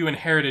where you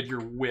inherited your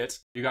wit.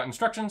 You got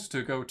instructions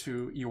to go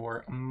to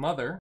your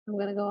mother. I'm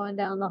gonna go on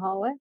down the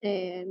hallway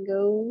and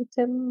go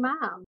to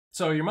Mom.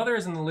 So your mother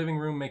is in the living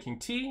room making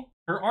tea.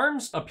 Her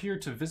arms appear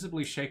to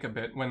visibly shake a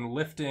bit when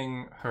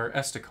lifting her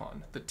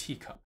esticon, the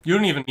teacup. You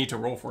don't even need to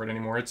roll for it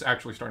anymore. It's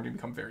actually starting to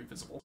become very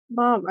visible.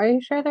 Mom, are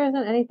you sure there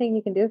isn't anything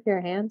you can do with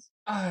your hands?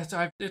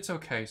 It's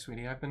okay,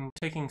 sweetie. I've been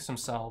taking some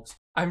salves.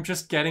 I'm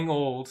just getting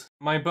old.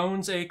 My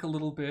bones ache a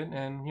little bit,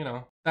 and,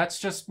 that's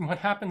just what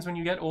happens when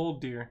you get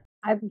old, dear.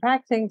 I've been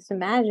practicing some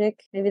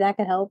magic. Maybe that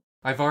could help.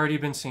 I've already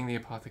been seeing the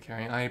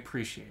apothecary. I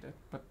appreciate it,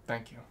 but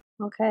thank you.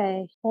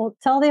 Okay. Well,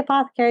 tell the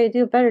apothecary to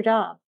do a better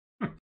job.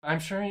 I'm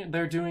sure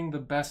they're doing the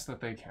best that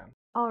they can.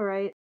 All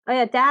right. Oh,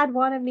 yeah, Dad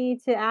wanted me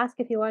to ask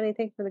if you want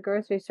anything from the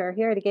grocery store.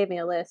 He already gave me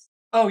a list.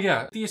 Oh,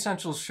 yeah. The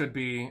essentials should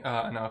be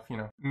enough,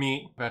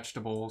 meat,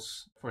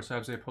 vegetables for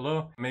sabze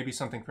polo, maybe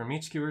something for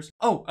meat skewers.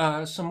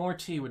 Oh, some more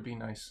tea would be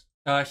nice.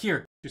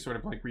 Here. She sort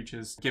of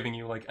reaches, giving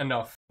you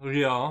enough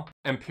real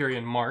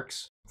empyrean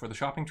marks for the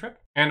shopping trip.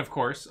 And of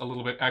course, a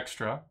little bit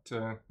extra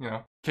to, in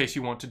case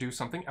you want to do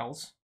something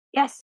else.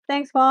 Yes,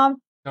 thanks,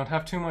 Mom. Don't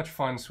have too much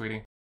fun,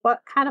 sweetie.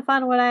 What kind of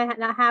fun would I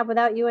not have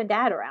without you and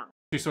Dad around?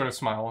 She sort of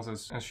smiles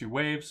as she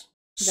waves.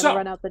 I'm gonna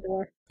run out the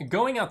door.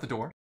 Going out the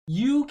door,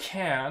 you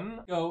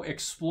can go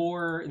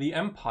explore the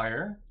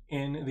Empire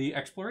in the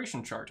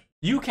exploration chart.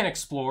 You can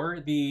explore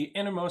the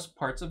innermost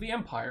parts of the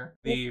Empire.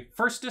 The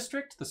 1st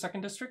district, the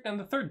 2nd district, and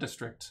the 3rd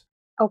district.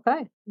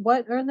 Okay.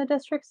 What are in the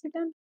districts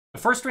again? The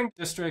 1st ring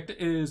district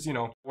is,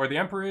 where the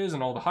Emperor is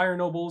and all the higher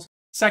nobles.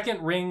 2nd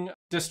ring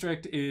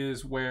district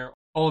is where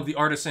all of the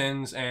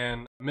artisans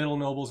and middle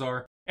nobles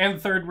are. And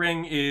the 3rd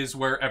ring is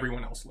where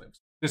everyone else lives.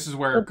 This is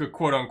where,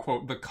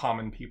 quote-unquote, the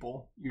common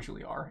people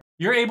usually are.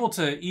 You're able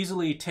to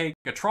easily take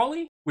a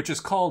trolley, which is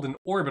called an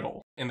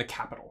orbital in the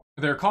capital.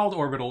 They're called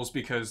orbitals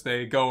because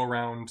they go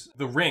around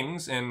the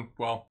rings in,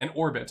 an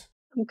orbit.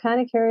 I'm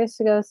kind of curious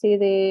to go see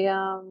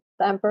the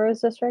Emperor's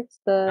districts,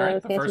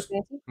 the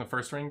fancy. The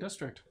 1st ring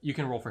district. You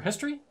can roll for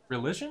history,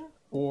 religion,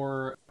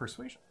 or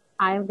persuasion.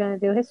 I am going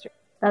to do history.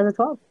 That's a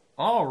 12.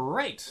 All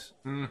right.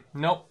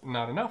 Nope,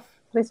 not enough.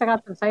 At least I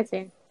got some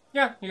sightseeing.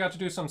 Yeah, you got to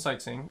do some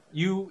sightseeing.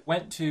 You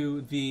went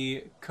to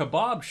the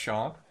kebab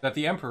shop that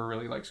the Emperor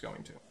really likes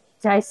going to.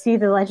 Did I see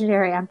the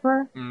legendary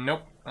Emperor?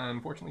 Nope.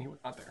 Unfortunately, he was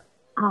not there.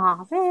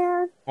 Aw,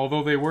 man.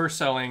 Although they were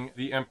selling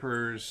the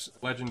Emperor's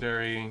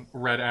legendary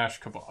red ash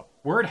kebab.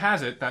 Word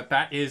has it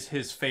that is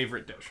his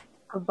favorite dish.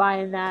 I'm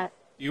buying that.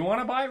 Do you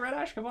want to buy red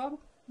ash kebab?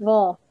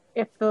 Well,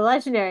 if the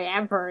legendary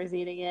Emperor is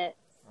eating it,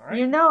 All right.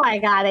 you know I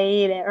gotta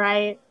eat it,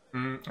 right?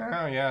 Oh,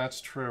 yeah, that's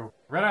true.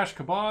 Red ash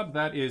kebab,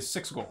 that is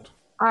 6 gold.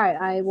 Alright,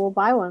 I will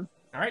buy one.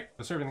 Alright,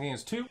 the serving thing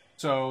is 2.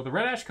 So the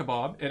red ash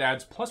kebab, it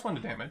adds +1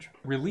 to damage,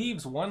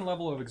 relieves 1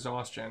 level of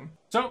exhaustion.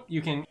 So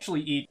you can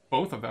actually eat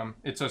both of them.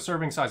 It's a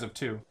serving size of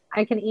 2.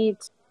 I can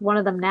eat one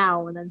of them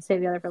now and then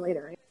save the other for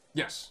later, right?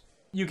 Yes.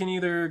 You can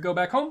either go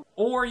back home,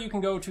 or you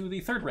can go to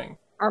the 3rd ring.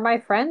 Are my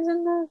friends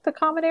in the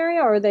common area,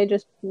 or are they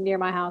just near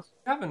my house?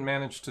 I haven't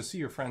managed to see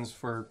your friends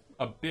for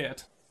a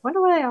bit.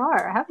 Wonder where they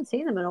are. I haven't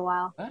seen them in a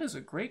while. That is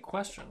a great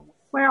question.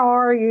 Where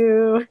are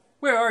you?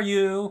 Where are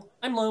you?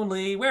 I'm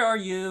lonely. Where are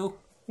you?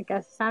 I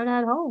guess I'm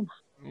at home.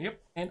 Yep.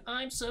 And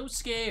I'm so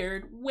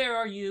scared. Where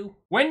are you?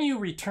 When you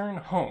return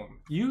home,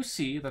 you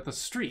see that the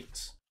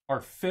streets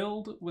are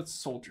filled with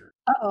soldiers.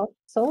 Uh-oh.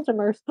 Soldier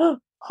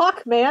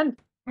Hawkman!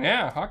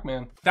 Yeah,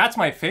 Hawkman. That's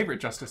my favorite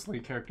Justice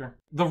League character.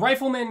 The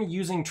riflemen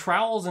using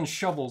trowels and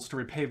shovels to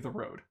repave the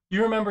road.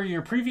 You remember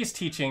your previous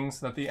teachings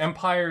that the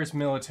Empire's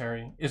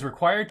military is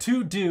required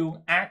to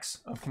do acts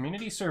of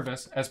community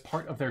service as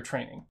part of their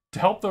training. To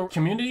help the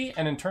community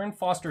and in turn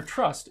foster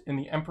trust in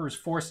the Emperor's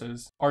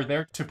forces are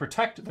there to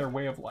protect their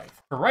way of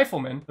life. For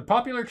riflemen, the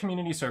popular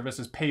community service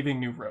is paving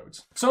new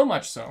roads. So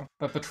much so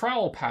that the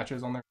trowel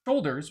patches on their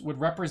shoulders would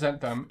represent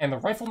them, and the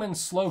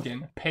rifleman's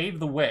slogan, "Pave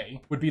the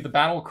Way," would be the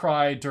battle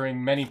cry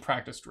during many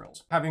practice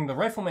drills. Having the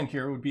rifleman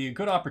here would be a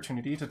good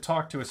opportunity to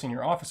talk to a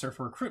senior officer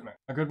for recruitment,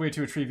 a good way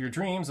to achieve your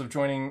dreams of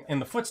joining in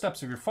the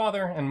footsteps of your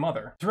father and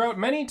mother. Throughout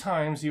many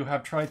times you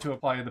have tried to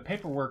apply, the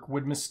paperwork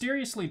would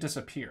mysteriously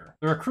disappear.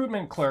 The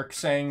recruitment clerk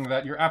saying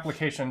that your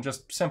application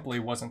just simply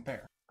wasn't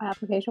there. My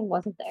application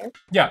wasn't there?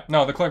 Yeah,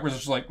 no, the clerk was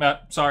just like,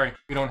 sorry,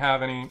 we don't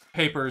have any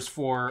papers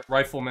for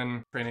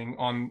rifleman training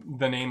on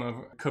the name of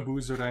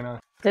Kaboui.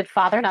 Did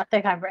father not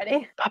think I'm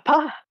ready?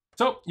 Papa!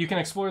 So, you can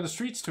explore the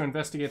streets to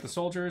investigate the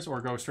soldiers or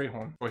go straight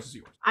home. Choice is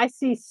yours. I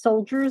see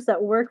soldiers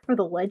that work for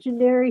the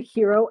legendary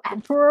hero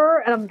Emperor,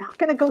 and I'm not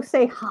gonna go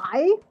say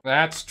hi?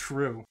 That's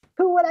true.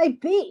 Who would I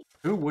be?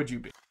 Who would you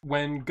be?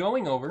 When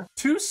going over,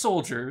 2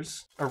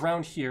 soldiers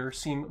around here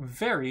seem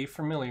very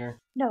familiar.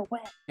 No way.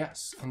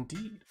 Yes,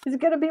 indeed. Is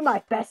it gonna be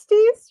my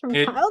besties from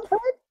It childhood?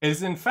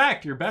 is in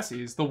fact your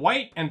Bessies, the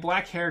white and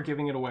black hair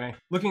giving it away.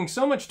 Looking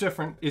so much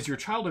different is your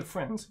childhood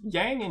friends,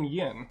 Yang and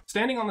Yin,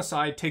 standing on the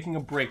side taking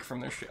a break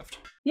from their shift.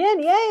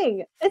 Yin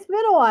Yang! It's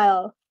been a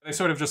while. They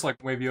sort of just like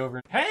wave you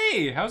over.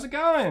 Hey, how's it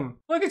going?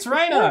 Look, it's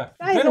Rayna.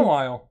 Guys, Been a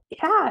while.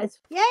 Yeah, it's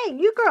Yang.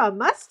 You grew a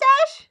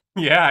mustache?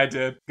 Yeah, I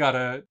did. Got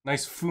a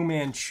nice Fu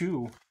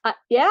Manchu.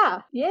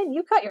 Yeah. Yin,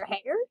 you cut your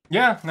hair?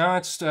 Yeah, no,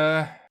 it's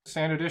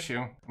standard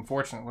issue,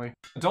 unfortunately.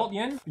 Adult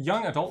Yin,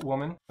 young adult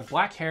woman with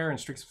black hair and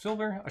streaks of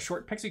silver, a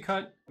short pixie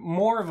cut,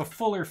 more of a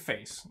fuller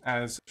face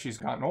as she's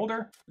gotten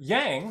older.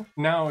 Yang,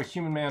 now a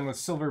human man with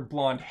silver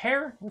blonde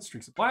hair with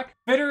streaks of black,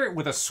 fitter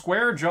with a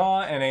square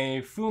jaw and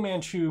a Fu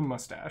Manchu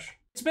mustache.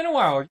 It's been a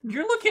while.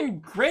 You're looking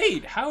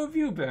great. How have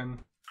you been?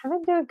 I've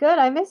been doing good.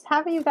 I miss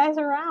having you guys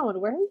around.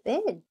 Where have you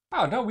been?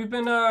 Oh, no, we've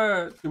been,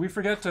 did we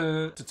forget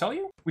to tell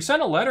you? We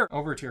sent a letter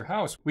over to your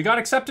house. We got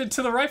accepted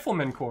to the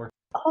Rifleman Corps.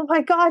 Oh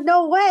my god,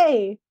 no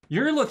way!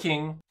 You're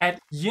looking at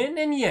Yin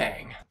and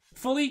Yang,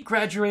 fully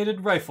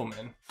graduated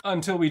riflemen,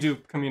 until we do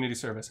community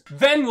service.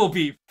 Then we'll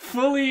be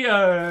fully,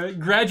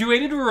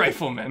 graduated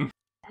riflemen.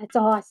 That's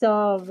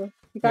awesome.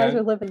 You guys Yeah.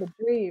 are living the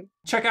dream.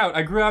 Check out,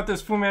 I grew out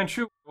this Fu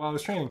Manchu while I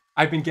was training.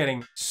 I've been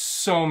getting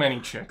so many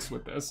chicks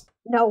with this.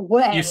 No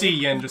way! You see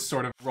Yin just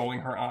sort of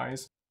rolling her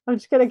eyes. I'm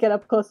just gonna get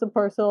up close and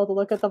personal to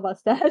look at the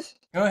mustache.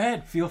 Go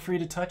ahead, feel free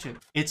to touch it.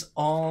 It's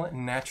all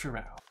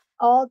natural.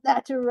 All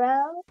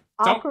natural.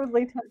 Don't-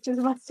 Awkwardly touches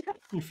mustache.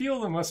 You feel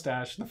the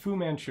mustache, the Fu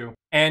Manchu,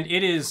 and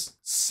it is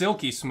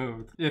silky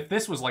smooth. If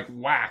this was like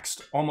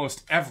waxed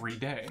almost every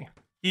day.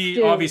 He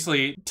Dude.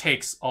 obviously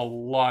takes a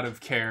lot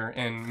of care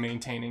in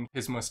maintaining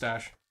his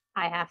mustache.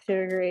 I have to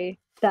agree.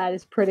 That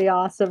is pretty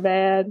awesome,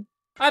 man.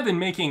 I've been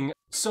making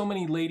so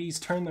many ladies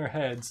turn their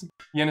heads.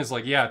 Yen is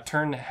like, yeah,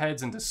 turn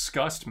heads in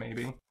disgust,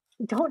 maybe.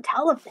 Don't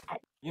tell him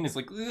that. Yen is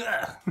like,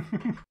 ugh.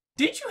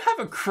 Did you have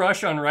a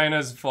crush on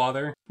Rayna's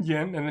father,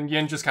 Yen? And then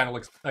Yen just kind of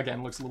looks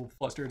a little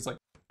flustered. It's like,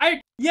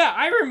 I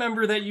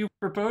remember that you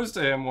proposed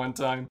to him one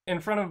time in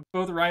front of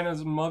both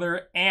Rayna's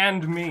mother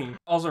and me.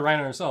 Also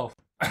Rayna herself.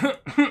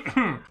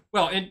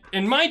 Well,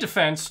 in my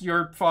defense,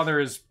 your father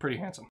is pretty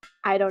handsome.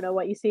 I don't know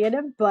what you see in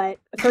him, but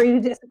agree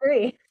to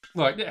disagree.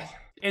 Look,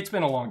 it's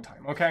been a long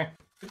time, okay?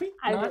 Did we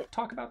not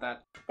talk about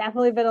that?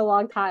 Definitely been a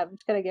long time. I'm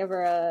just gonna give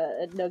her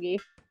a noogie.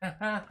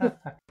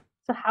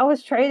 So how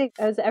was training?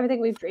 Was it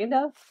everything we've dreamed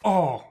of?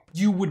 Oh,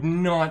 you would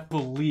not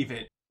believe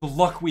it. The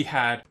luck we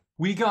had.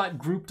 We got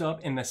grouped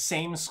up in the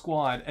same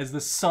squad as the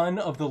son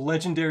of the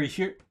legendary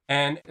hero.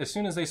 And as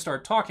soon as they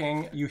start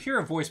talking, you hear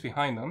a voice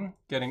behind them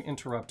getting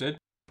interrupted.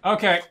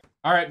 Okay,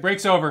 all right,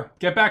 break's over.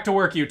 Get back to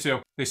work, you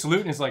two. They salute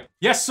and he's like,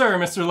 yes, sir,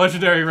 Mr.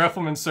 Legendary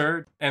Rifleman,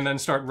 sir. And then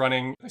start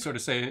running. They sort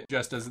of say it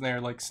just as they're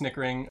like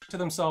snickering to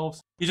themselves.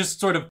 He just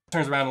sort of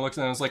turns around and looks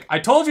at them and is like, I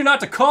told you not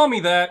to call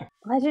me that.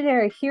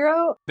 Legendary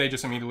hero? They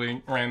just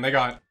immediately ran. They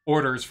got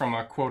orders from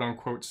a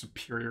quote-unquote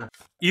superior.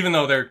 Even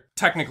though they're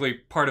technically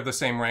part of the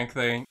same rank,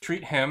 they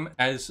treat him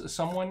as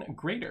someone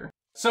greater.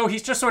 So he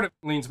just sort of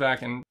leans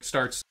back and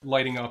starts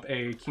lighting up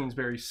a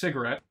Kingsbury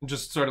cigarette.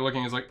 Just sort of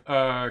looking, he's like,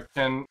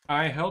 can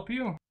I help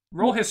you?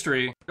 Roll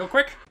history, real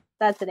quick.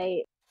 That's an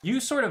 8.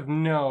 You sort of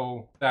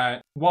know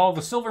that while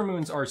the Silver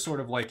Moons are sort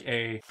of like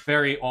a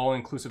very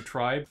all-inclusive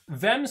tribe,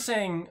 them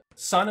saying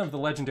son of the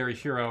legendary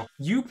hero,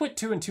 you put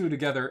 2 and 2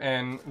 together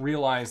and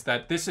realize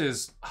that this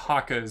is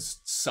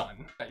Haka's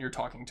son that you're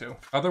talking to.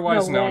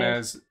 Otherwise known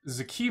as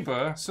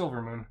Zakiba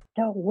Silvermoon.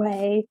 No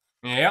way.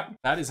 Yep,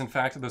 that is in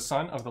fact the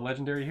son of the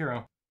legendary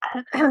hero.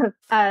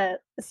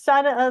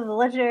 Son of the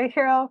legendary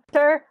hero.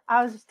 Sir,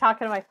 I was just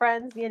talking to my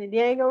friends, Yin and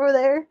Yang over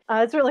there.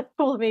 It's really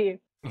cool to meet you.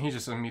 He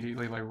just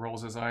immediately like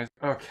rolls his eyes.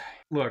 Okay,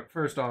 look,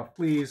 first off,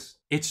 please,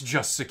 it's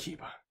just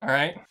Zakiba, all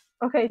right?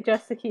 Okay,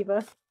 just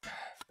Zakiba.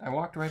 I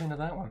walked right into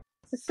that one.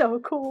 This is so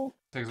cool.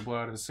 Takes a blow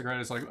out of his cigarette.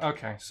 It's like,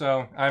 okay,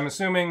 so I'm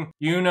assuming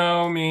you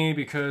know me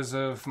because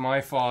of my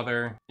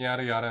father,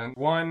 yada yada.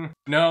 1,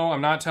 no,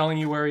 I'm not telling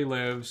you where he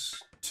lives.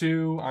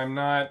 2, I'm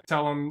not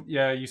telling,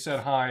 yeah, you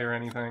said hi or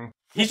anything.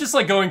 He's just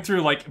like going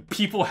through like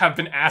people have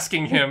been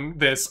asking him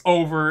this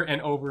over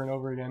and over and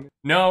over again.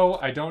 No,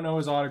 I don't know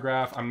his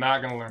autograph. I'm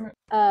not gonna learn it.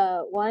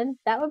 1,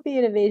 that would be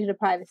an invasion of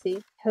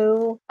privacy.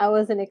 2, I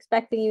wasn't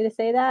expecting you to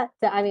say that.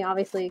 I mean,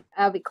 obviously,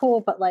 that would be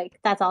cool, but like,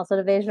 that's also an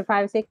invasion of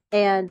privacy.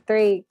 And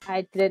 3,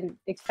 I didn't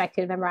expect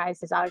you to memorize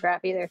his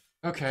autograph either.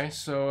 Okay,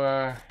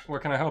 so,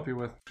 what can I help you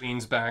with?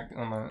 Leans back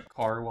on the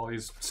car while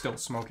he's still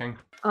smoking.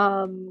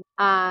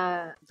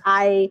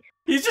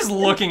 He's just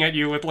looking at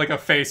you with like a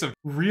face of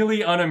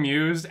really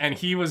unamused, and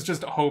he was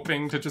just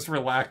hoping to just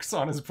relax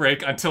on his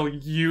break until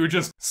you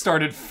just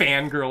started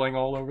fangirling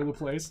all over the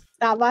place.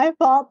 Not my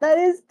fault. That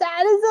is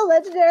a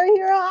legendary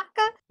hero,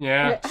 Haka.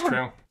 Yeah, it's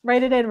true.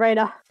 Write it in,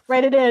 Rayna.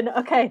 Write it in.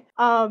 Okay.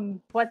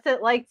 What's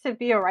it like to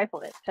be a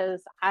rifleman?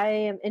 Because I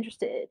am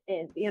interested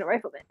in being a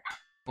rifleman.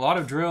 A lot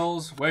of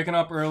drills, waking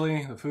up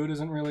early, the food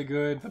isn't really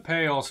good, the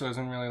pay also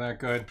isn't really that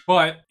good,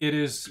 but it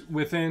is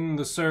within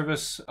the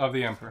service of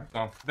the Emperor.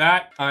 So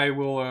that I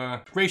will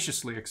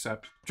graciously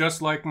accept,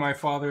 just like my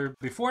father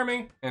before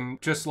me,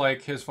 and just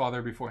like his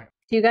father before him.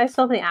 Do you guys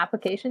still have any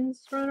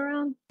applications thrown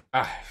around?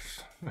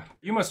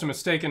 You must have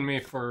mistaken me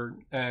for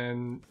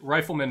an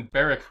rifleman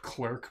barrack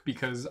clerk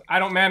because I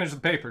don't manage the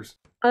papers.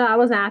 I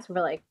wasn't asking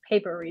for like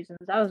paper reasons.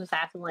 I was just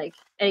asking like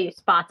any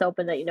spots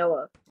open that you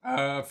know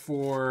of.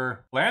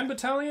 For land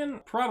battalion,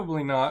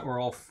 probably not. We're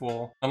all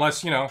full.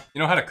 Unless, you know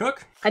how to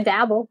cook? I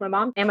dabble. My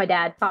mom and my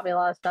dad taught me a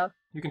lot of stuff.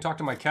 You can talk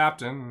to my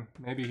captain.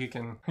 Maybe he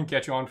can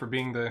get you on for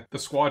being the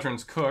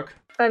squadron's cook.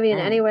 I mean,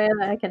 any way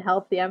that I can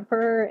help the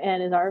Emperor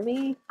and his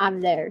army,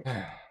 I'm there.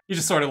 He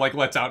just sort of like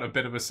lets out a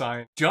bit of a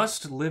sigh.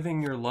 Just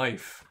living your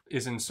life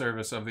is in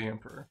service of the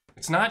Emperor.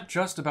 It's not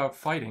just about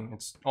fighting.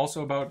 It's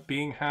also about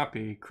being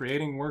happy,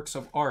 creating works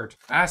of art,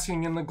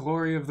 basking in the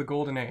glory of the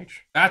Golden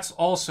Age. That's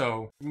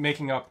also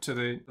making up to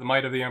the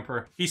might of the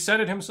Emperor. He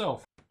said it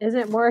himself. Isn't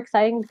it more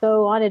exciting to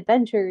go on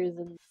adventures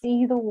and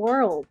see the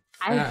world?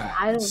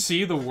 I don't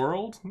see the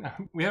world?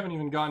 We haven't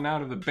even gotten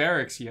out of the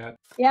barracks yet.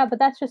 Yeah, but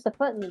that's just a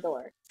foot in the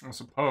door. I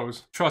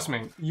suppose. Trust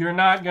me, you're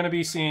not going to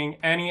be seeing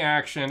any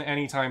action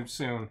anytime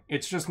soon.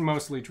 It's just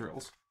mostly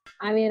drills.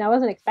 I mean, I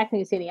wasn't expecting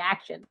to see any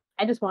action.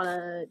 I just want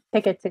a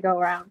ticket to go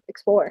around,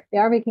 explore. The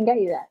army can get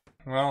you that.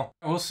 Well,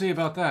 we'll see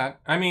about that.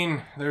 I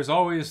mean, there's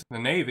always the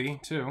Navy,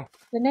 too.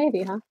 The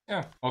Navy, huh?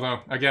 Yeah.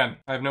 Although, again,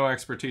 I have no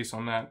expertise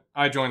on that.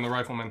 I joined the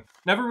riflemen.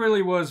 Never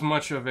really was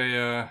much of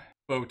a,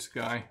 boat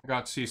guy. I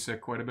got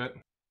seasick quite a bit.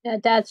 Yeah,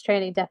 Dad's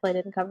training definitely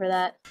didn't cover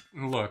that.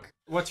 Look,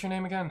 what's your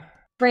name again?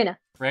 Rayna.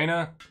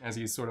 Rayna, as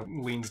he sort of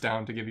leans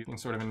down to give you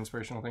sort of an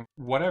inspirational thing,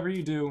 whatever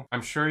you do,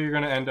 I'm sure you're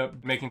going to end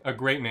up making a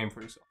great name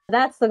for yourself.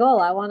 That's the goal.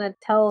 I want to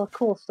tell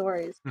cool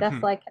stories,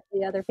 just like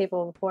the other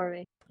people before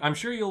me. I'm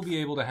sure you'll be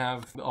able to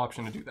have the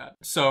option to do that.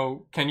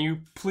 So, can you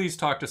please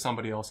talk to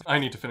somebody else? I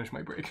need to finish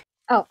my break.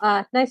 Oh,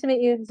 nice to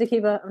meet you,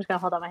 Zakiba. I'm just going to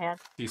hold out my hand.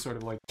 He sort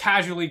of like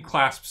casually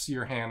clasps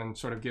your hand and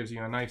sort of gives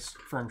you a nice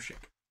firm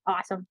shake.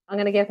 Awesome. I'm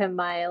going to give him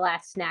my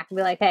last snack and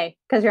be like, hey,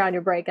 because you're on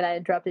your break and I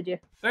interrupted you.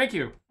 Thank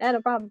you. Yeah,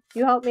 no problem.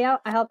 You help me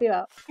out, I help you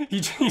out.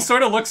 He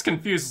sort of looks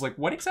confused. He's like,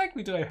 what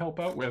exactly did I help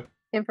out with?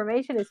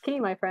 Information is key,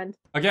 my friend.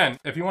 Again,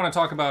 if you want to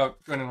talk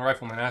about joining the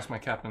rifleman, ask my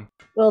captain.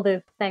 Will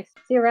do. Thanks.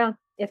 See you around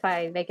if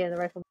I make it in the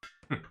rifle.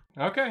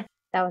 Okay.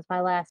 That was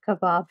my last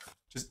kebab.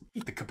 Just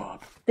eat the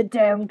kebab. The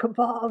damn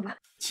kebab.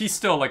 She's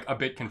still like a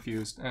bit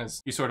confused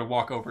as you sort of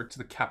walk over to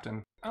the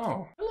captain.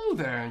 Oh, hello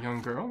there,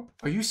 young girl.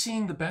 Are you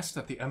seeing the best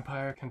that the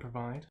Empire can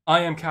provide? I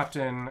am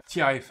Captain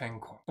Tiai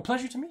Fengko. A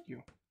pleasure to meet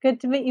you. Good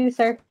to meet you,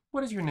 sir.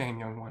 What is your name,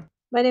 young one?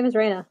 My name is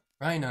Rayna.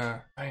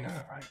 Rayna.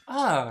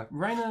 Ah,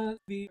 Rayna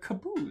the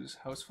Kabou's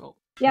housefolk.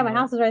 Yeah, my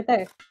house is right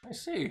there. I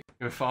see.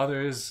 Your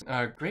father is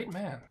a great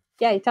man.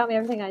 Yeah, he taught me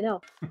everything I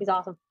know. He's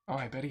awesome. Oh,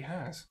 I bet he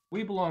has.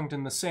 We belonged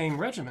in the same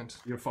regiment,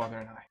 your father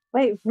and I.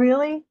 Wait,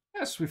 really?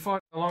 Yes, we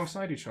fought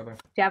alongside each other.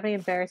 Do you have any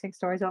embarrassing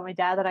stories about my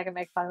dad that I can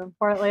make fun of him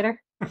for it later?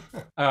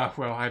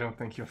 Well, I don't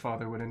think your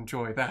father would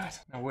enjoy that,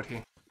 now would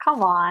he?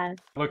 Come on.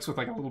 Looks with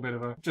like a little bit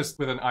of just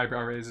with an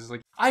eyebrow raise, is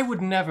like, I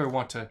would never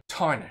want to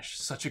tarnish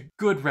such a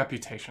good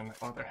reputation that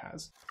father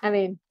has. I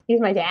mean, he's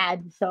my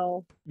dad,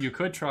 so... You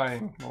could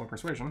try roll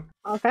persuasion.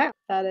 Okay,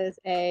 that is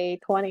a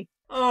 20.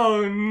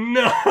 Oh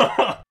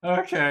no!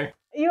 Okay.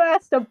 You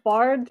asked a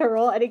bard to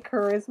roll any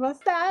charisma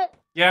stat?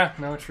 Yeah,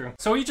 no, true.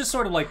 So he just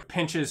sort of like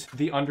pinches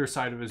the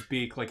underside of his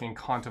beak, like in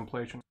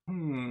contemplation.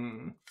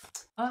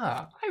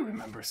 I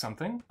remember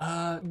something.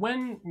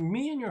 When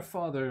me and your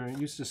father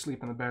used to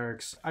sleep in the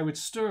barracks, I would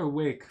stir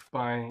awake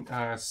by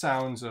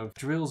sounds of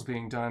drills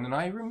being done, and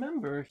I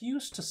remember he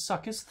used to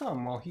suck his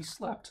thumb while he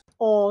slept.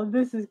 Oh,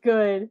 this is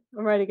good.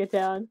 I'm writing it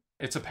down.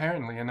 It's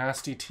apparently a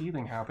nasty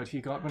teething habit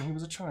he got when he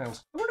was a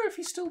child. I wonder if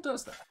he still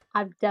does that.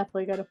 I'm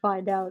definitely gonna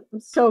find out. I'm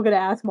so gonna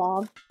ask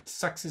Mom.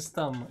 Sucks his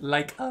thumb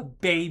like a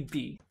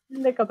baby.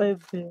 Like a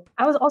baby.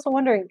 I was also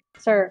wondering,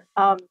 sir,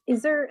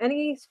 is there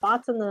any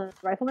spots in the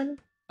rifleman?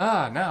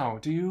 Now,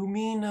 do you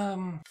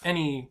mean,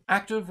 any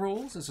active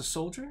roles as a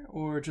soldier,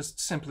 or just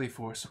simply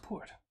for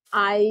support?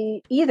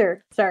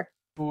 Either, sir.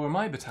 For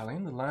my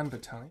battalion, the land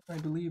battalion, I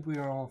believe we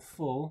are all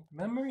full.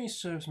 Memory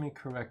serves me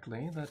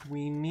correctly that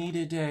we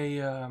needed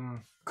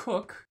a,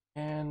 cook,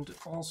 and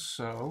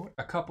also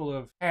a couple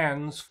of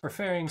hands for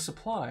ferrying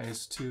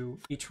supplies to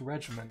each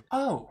regiment.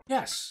 Oh,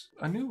 yes,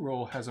 a new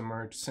role has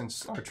emerged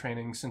since our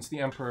training, since the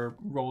Emperor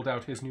rolled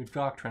out his new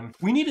doctrine.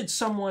 We needed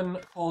someone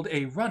called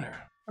a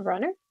runner. A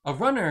runner? A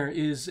runner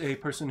is a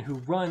person who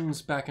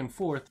runs back and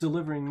forth,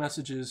 delivering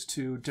messages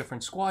to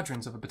different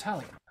squadrons of a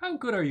battalion. How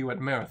good are you at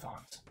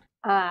marathons?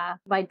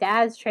 My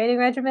dad's training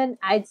regimen,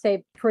 I'd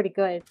say pretty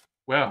good.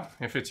 Well,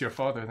 if it's your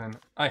father, then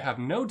I have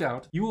no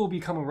doubt you will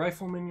become a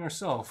rifleman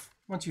yourself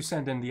once you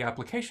send in the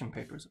application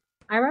papers.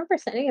 I remember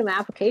sending him an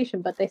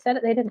application, but they said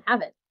they didn't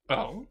have it.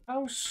 Oh,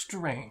 how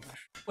strange.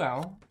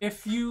 Well,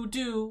 if you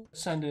do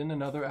send in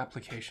another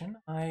application,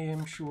 I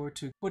am sure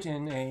to put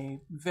in a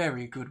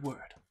very good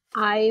word.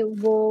 I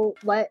will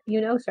let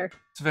you know, sir.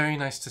 It's very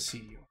nice to see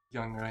you,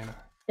 young Rayna.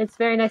 It's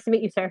very nice to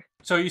meet you, sir.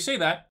 So you say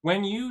that.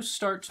 When you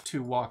start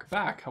to walk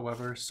back,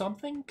 however,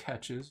 something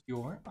catches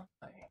your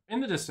eye.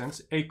 In the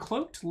distance, a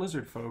cloaked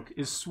lizard folk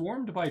is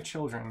swarmed by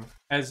children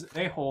as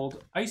they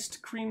hold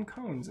iced cream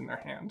cones in their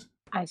hand.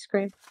 Ice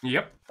cream?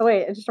 Yep. Oh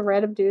wait, it's just a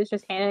random dude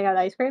just handing out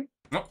ice cream?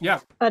 No, yeah.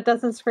 That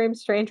doesn't scream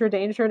stranger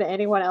danger to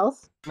anyone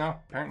else? No,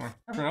 apparently.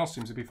 Everyone else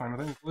seems to be fine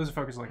with it. Lizard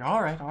folk is like,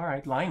 all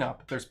right, line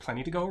up. There's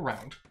plenty to go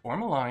around.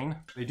 Form a line.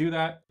 They do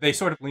that. They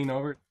sort of lean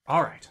over.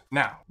 All right,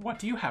 now, what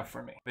do you have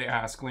for me? They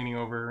ask, leaning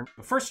over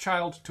the first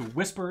child to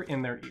whisper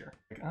in their ear.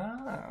 Like,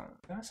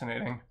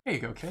 fascinating. Here you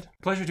go, kid.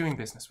 Pleasure doing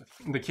business with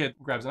you. The kid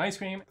grabs an ice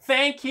cream.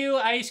 Thank you,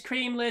 ice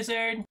cream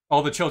lizard.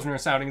 All the children are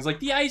shouting. It's like,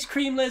 the ice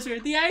cream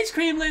lizard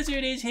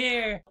is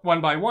here. One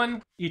by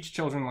one, each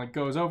children like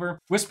goes over,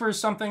 whispers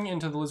something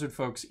into the lizard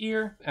folk's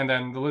ear, and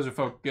then the lizard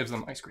folk gives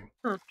them ice cream.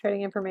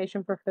 Trading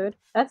information for food.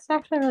 That's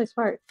actually really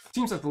smart.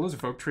 Seems that the lizard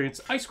folk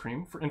trades ice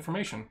cream for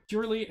information.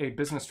 Purely a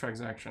business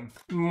transaction.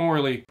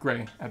 Morally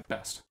gray at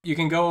best. You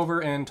can go over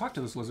and talk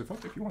to this lizard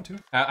folk if you want to.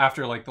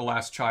 After like the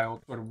last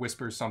child sort of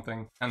whispers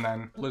something, and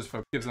then the lizard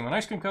folk gives them an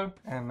ice cream cone,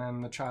 and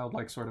then the child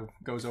like sort of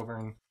goes over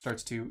and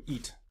starts to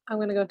eat. I'm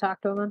gonna go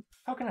talk to him then.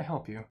 How can I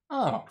help you?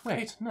 Oh,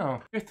 wait,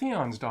 no. You're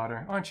Theon's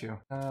daughter, aren't you?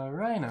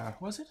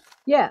 Rayna, was it?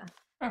 Yeah.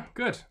 Oh,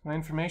 good. My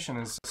information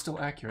is still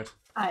accurate.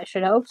 I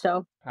should hope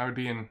so. I would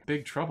be in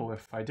big trouble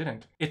if I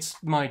didn't. It's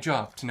my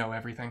job to know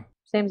everything.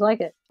 Seems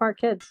like it. Smart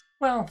kids.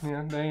 Well,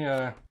 yeah,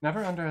 they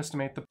never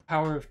underestimate the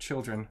power of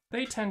children.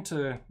 They tend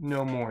to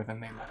know more than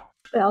they let on.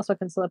 They also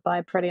can slip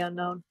by pretty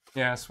unknown.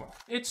 Yes, well,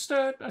 it's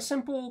a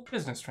simple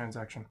business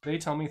transaction. They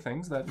tell me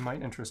things that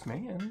might interest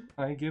me, and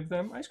I give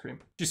them ice cream.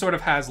 She sort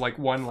of has like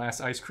one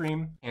last ice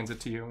cream, hands it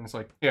to you, and it's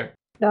like, here.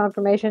 No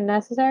information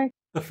necessary?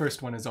 The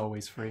first one is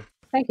always free.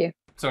 Thank you.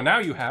 So now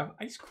you have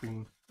ice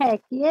cream.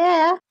 Heck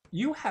yeah!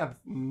 You have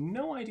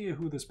no idea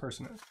who this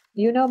person is.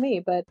 You know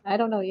me, but I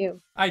don't know you.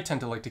 I tend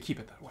to like to keep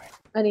it that way.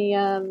 Any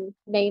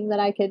name that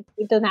I could...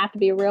 It doesn't have to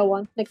be a real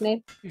one.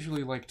 Nickname?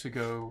 Usually like to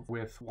go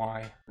with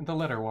Y, the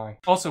letter Y.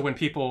 Also, when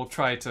people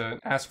try to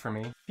ask for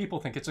me, people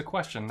think it's a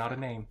question, not a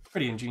name.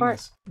 Pretty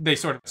ingenious. They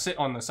sort of sit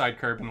on the side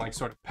curb and like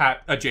sort of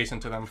pat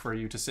adjacent to them for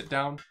you to sit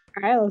down.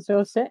 Alright, let's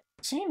go sit.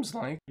 Seems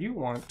like you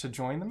want to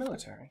join the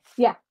military.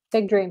 Yeah,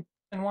 big dream.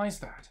 And why's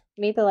that?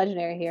 Meet the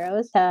legendary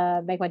heroes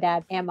to make my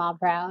dad and mom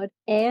proud,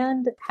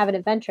 and have an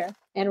adventure,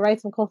 and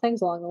write some cool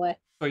things along the way.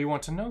 So you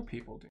want to know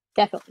people, do you?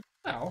 Definitely.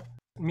 Well,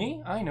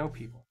 me, I know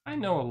people. I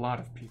know a lot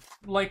of people.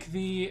 Like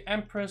the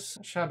Empress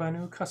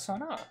Shabanu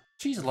Kasana.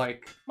 She's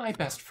like my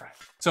best friend.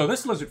 So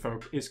this lizard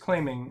folk is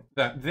claiming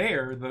that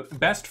they're the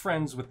best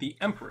friends with the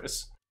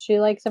Empress. She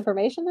likes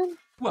information then?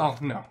 Well,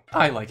 no.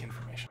 I like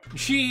information.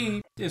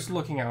 She is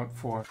looking out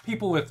for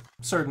people with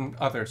certain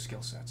other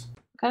skill sets.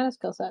 What kind of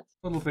skill sets?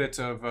 A little bit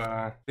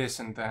of this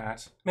and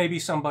that. Maybe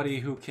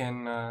somebody who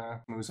can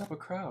moose up a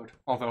crowd.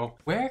 Although,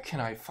 where can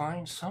I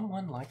find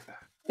someone like that?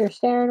 You're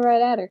staring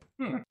right at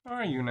her.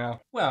 Are you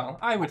now? Well,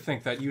 I would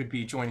think that you'd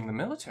be joining the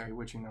military,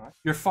 would you not?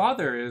 Your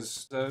father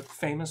is a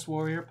famous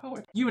warrior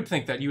poet. You would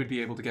think that you would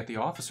be able to get the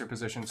officer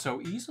position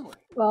so easily.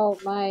 Well,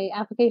 my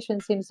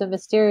application seems to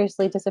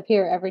mysteriously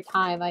disappear every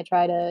time I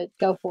try to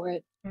go for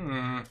it.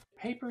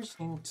 Papers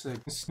seem to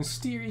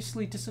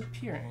mysteriously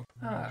disappearing.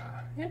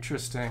 Ah,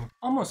 interesting.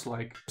 Almost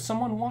like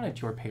someone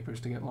wanted your papers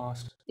to get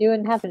lost. You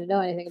wouldn't happen to know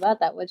anything about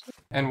that, would you?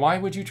 And why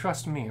would you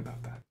trust me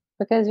about that?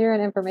 Because you're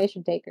an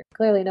information taker.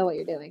 Clearly know what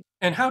you're doing.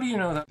 And how do you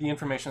know that the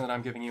information that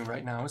I'm giving you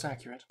right now is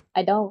accurate?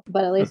 I don't,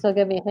 but at least it'll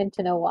give me a hint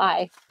to know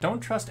why.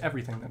 Don't trust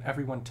everything that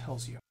everyone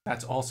tells you.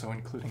 That's also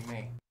including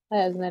me.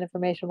 Isn't that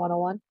information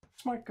 101?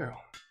 Smart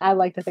girl. I'd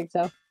like to think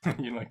so.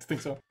 You'd like to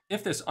think so.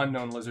 If this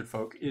unknown lizard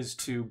folk is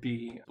to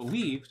be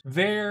believed,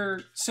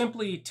 they're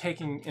simply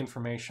taking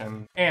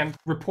information and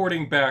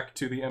reporting back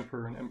to the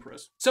Emperor and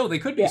Empress. So they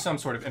could be some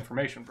sort of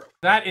information broker.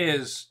 That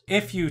is,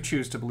 if you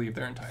choose to believe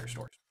their entire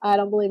story. I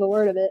don't believe a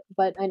word of it,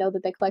 but I know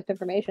that they collect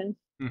information.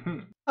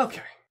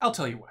 Okay, I'll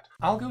tell you what.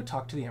 I'll go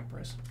talk to the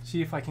Empress,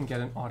 see if I can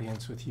get an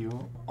audience with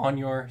you on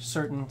your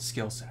certain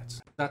skill sets.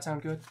 Does that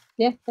sound good?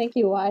 Yeah, thank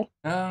you, why?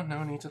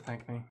 No need to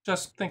thank me.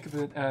 Just think of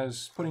it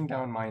as putting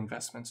down my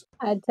investments.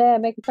 I'd say I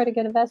make a pretty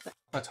good investment.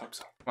 Let's hope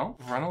so. Well,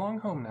 run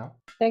along home now.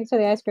 Thanks for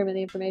the ice cream and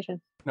the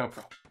information. No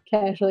problem.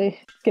 Casually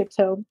skips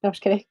home. No,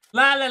 just kidding.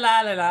 La la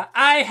la la la,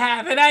 I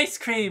have an ice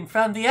cream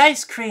from the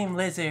ice cream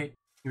lizard.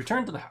 You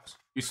return to the house.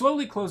 You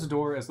slowly close the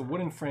door as the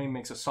wooden frame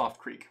makes a soft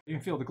creak. You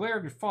can feel the glare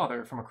of your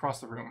father from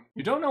across the room.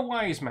 You don't know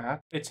why he's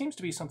mad. It seems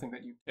to be something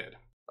that you did.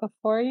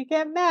 Before you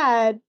get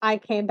mad, I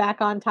came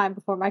back on time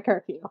before my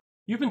curfew.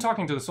 You've been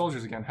talking to the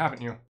soldiers again,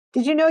 haven't you?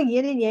 Did you know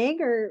yin and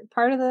yang are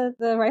part of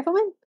the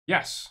riflemen?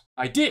 Yes,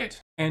 I did.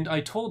 And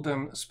I told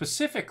them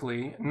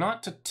specifically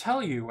not to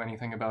tell you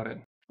anything about it.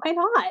 Why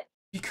not?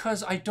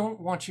 Because I don't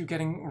want you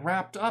getting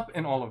wrapped up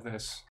in all of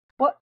this.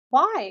 What?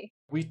 Why?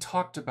 We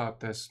talked about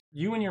this.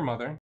 You and your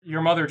mother.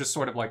 Your mother just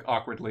sort of like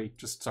awkwardly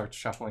just starts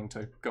shuffling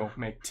to go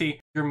make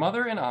tea. Your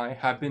mother and I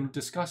have been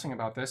discussing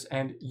about this,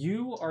 and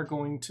you are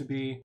going to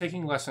be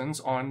taking lessons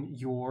on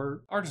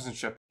your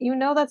artisanship. You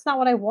know that's not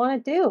what I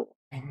want to do.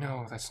 I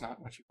know that's not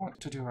what you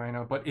want to do,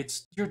 Rayna, but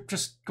you're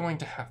just going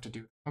to have to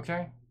do,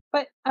 okay?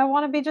 But I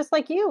want to be just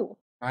like you.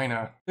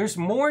 Rayna, there's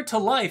more to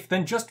life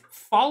than just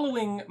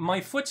following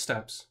my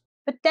footsteps.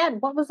 But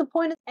Dad, what was the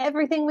point of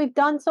everything we've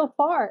done so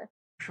far?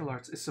 Martial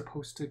arts is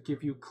supposed to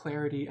give you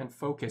clarity and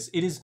focus.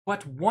 It is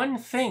but one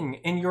thing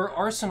in your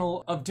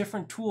arsenal of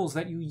different tools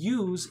that you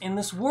use in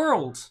this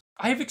world.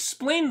 I have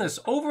explained this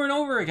over and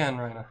over again,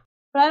 Rayna.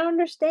 But I don't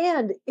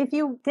understand. If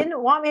you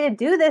didn't want me to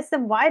do this,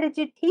 then why did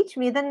you teach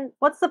me? Then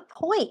what's the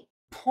point?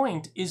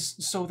 Point is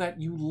so that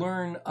you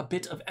learn a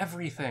bit of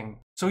everything.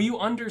 So you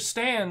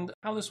understand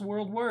how this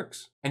world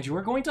works. And you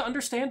are going to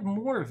understand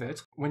more of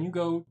it when you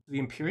go to the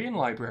Empyrean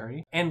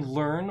library and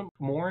learn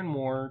more and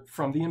more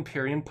from the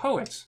Empyrean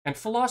poets and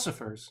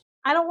philosophers.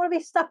 I don't want to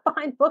be stuck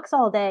behind books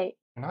all day.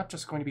 You're not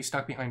just going to be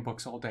stuck behind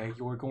books all day.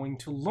 You're going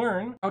to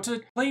learn how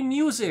to play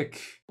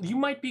music. You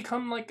might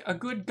become like a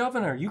good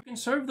governor. You can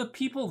serve the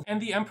people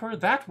and the emperor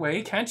that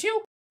way, can't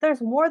you?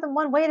 There's more than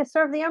one way to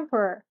serve the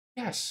emperor.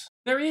 Yes,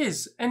 there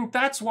is. And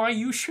that's why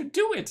you should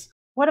do it.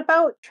 What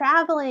about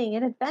traveling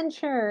and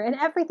adventure and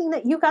everything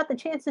that you got the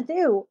chance to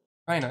do?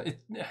 Rayna,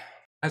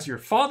 as your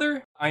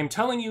father, I am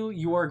telling you,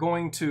 you are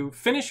going to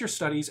finish your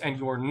studies and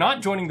you are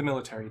not joining the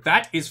military.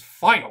 That is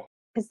final.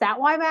 Is that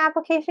why my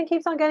application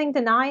keeps on getting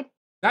denied?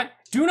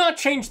 Do not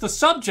change the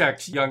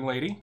subject, young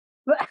lady.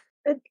 But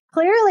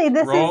clearly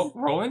this is...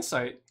 Roll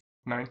insight.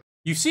 9.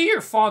 You see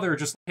your father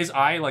just, his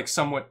eye like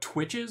somewhat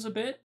twitches a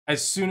bit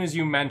as soon as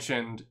you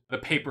mentioned the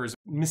papers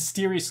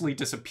mysteriously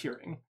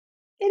disappearing.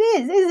 It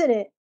is, isn't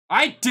it?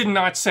 I did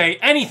not say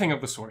anything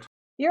of the sort.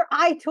 Your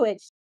eye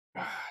twitched.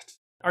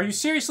 Are you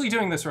seriously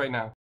doing this right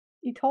now?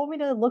 You told me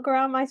to look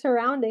around my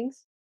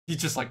surroundings. He's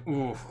just like,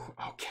 ooh,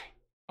 okay.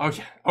 Oh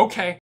yeah,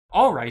 okay.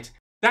 All right.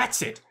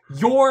 That's it.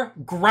 You're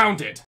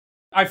grounded.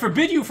 I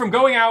forbid you from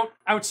going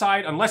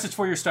outside unless it's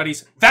for your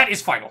studies. That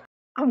is final.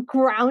 I'm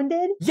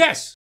grounded?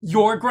 Yes,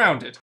 you're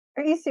grounded.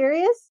 Are you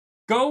serious?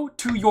 Go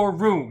to your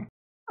room.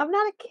 I'm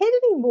not a kid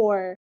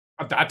anymore.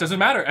 That doesn't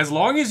matter. As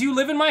long as you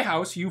live in my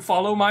house, you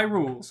follow my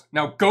rules.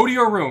 Now go to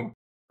your room.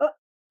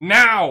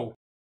 Now!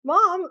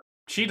 Mom!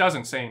 She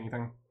doesn't say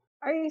anything.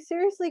 Are you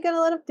seriously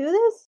gonna let him do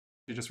this?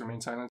 She just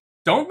remains silent.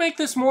 Don't make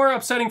this more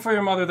upsetting for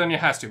your mother than it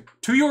has to.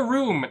 To your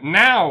room,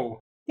 now!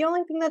 The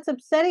only thing that's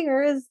upsetting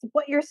her is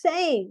what you're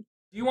saying.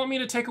 Do you want me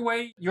to take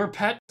away your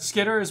pet,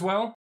 Skitter, as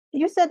well?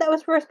 You said that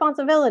was for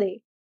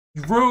responsibility.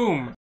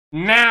 Room,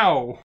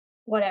 now!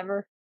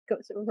 Whatever.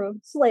 Goes to the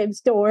room,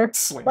 slams door.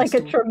 Slams like a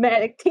door.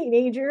 traumatic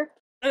teenager.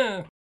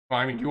 Well,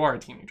 I mean, you are a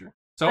teenager.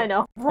 So, I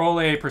know. roll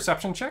a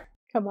perception check.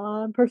 Come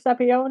on,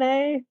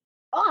 Persepione.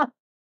 Ah!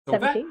 So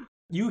 17.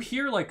 You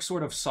hear, like,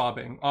 sort of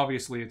sobbing.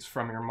 Obviously, it's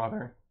from your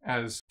mother,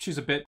 as she's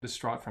a bit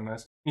distraught from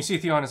this. You see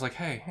Theon is like,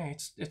 hey,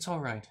 it's all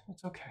right.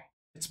 It's okay.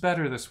 It's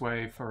better this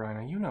way for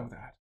Rayna. You know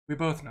that. We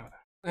both know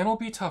that. It'll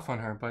be tough on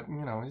her, but,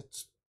 you know,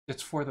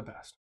 it's for the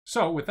best.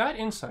 So, with that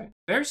insight,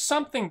 there's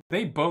something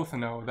they both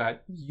know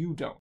that you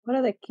don't. What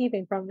are they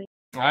keeping from me?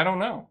 I don't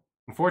know.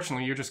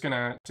 Unfortunately, you're just gonna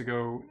have to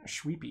go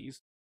sweepies.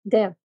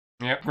 Damn.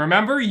 Yep.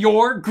 Remember,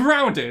 you're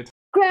grounded.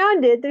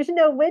 Grounded. There's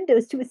no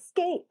windows to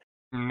escape.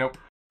 Nope.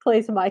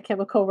 Plays My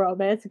Chemical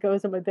Romance. It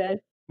goes in my bed.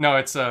 No,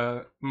 it's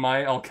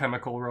My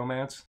Alchemical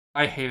Romance.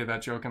 I hated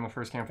that joke in the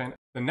first campaign.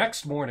 The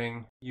next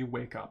morning, you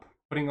wake up,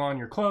 putting on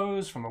your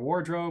clothes from the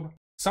wardrobe.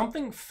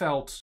 Something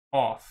felt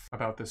off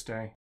about this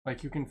day.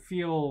 Like you can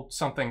feel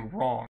something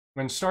wrong.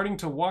 When starting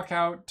to walk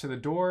out to the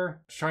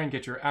door to try and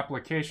get your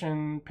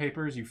application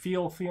papers, you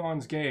feel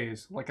Theon's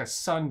gaze like a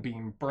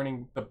sunbeam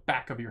burning the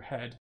back of your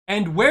head.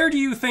 And where do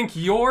you think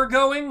you're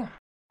going?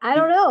 I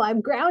don't know.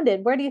 I'm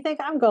grounded. Where do you think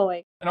I'm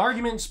going? An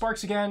argument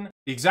sparks again.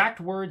 The exact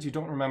words you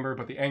don't remember,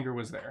 but the anger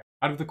was there.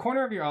 Out of the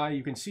corner of your eye,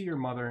 you can see your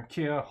mother,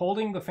 Kia,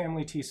 holding the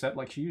family tea set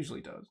like she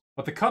usually does.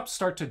 But the cups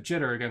start to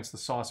jitter against the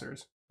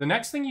saucers. The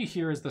next thing you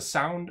hear is the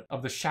sound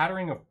of the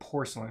shattering of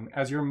porcelain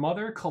as your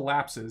mother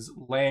collapses,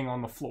 laying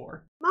on the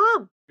floor.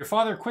 Mom! Your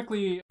father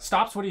quickly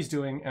stops what he's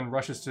doing and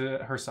rushes to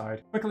her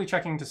side, quickly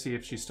checking to see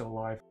if she's still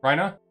alive.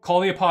 Rayna, call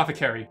the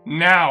apothecary.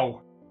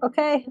 Now!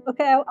 Okay,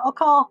 I'll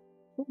call.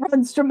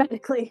 Runs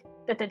dramatically.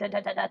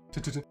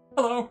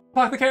 Hello,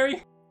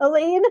 apothecary?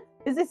 Aline,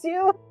 is this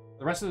you?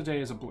 The rest of the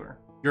day is a blur.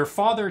 Your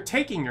father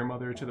taking your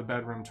mother to the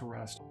bedroom to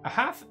rest. A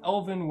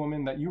half-elven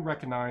woman that you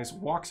recognize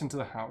walks into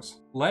the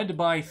house, led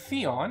by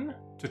Theon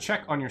to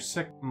check on your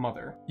sick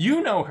mother.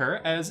 You know her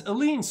as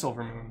Aline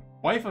Silvermoon,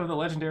 wife of the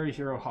legendary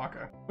hero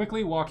Haka,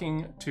 quickly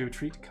walking to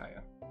treat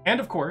Kaya. And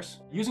of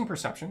course, using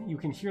perception, you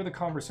can hear the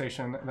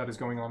conversation that is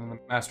going on in the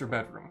master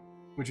bedroom.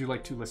 Would you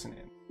like to listen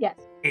in? Yes.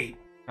 8.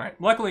 Alright,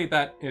 luckily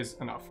that is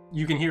enough.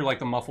 You can hear like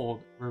the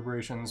muffled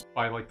reverberations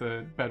by like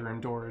the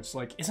bedroom door. It's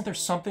like, isn't there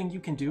something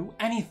you can do?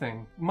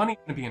 Anything. Money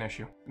gonna be an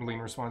issue. And Lean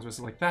responds with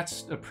like,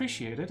 that's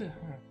appreciated.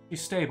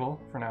 She's stable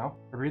for now.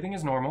 Her breathing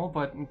is normal,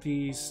 but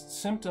these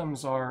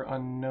symptoms are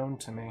unknown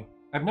to me.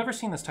 I've never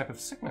seen this type of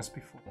sickness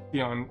before.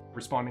 Theon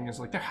responding is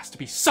like, there has to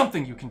be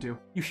something you can do.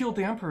 You healed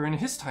the Emperor in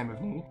his time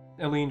of need.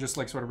 Aline just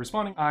like sort of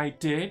responding, I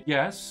did,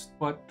 yes,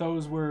 but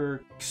those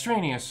were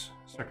extraneous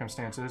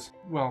circumstances.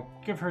 Well,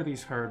 give her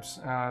these herbs.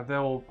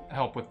 They'll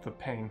help with the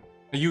pain.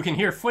 You can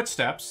hear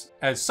footsteps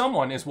as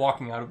someone is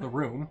walking out of the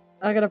room.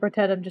 I'm gonna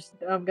pretend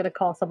I'm gonna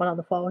call someone on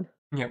the phone.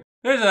 Yep.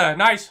 There's a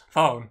nice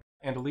phone.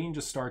 And Aline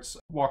just starts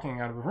walking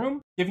out of the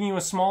room, giving you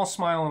a small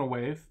smile and a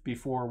wave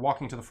before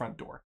walking to the front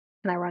door.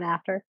 Can I run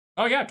after?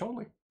 Oh yeah,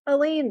 totally.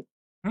 Aline!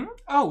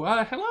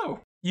 Oh,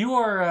 hello. You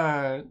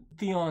are,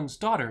 Theon's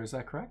daughter, is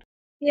that correct?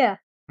 Yeah.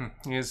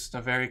 He is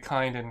a very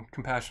kind and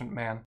compassionate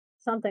man.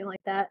 Something like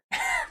that.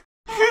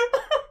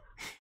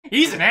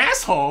 He's an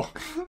asshole!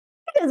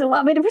 He doesn't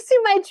want me to pursue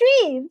my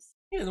dreams!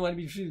 He doesn't want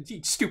to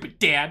be stupid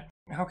dad.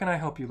 How can I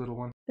help you, little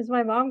one? Is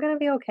my mom gonna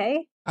be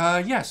okay?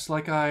 Yes,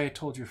 like I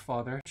told your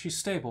father, she's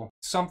stable.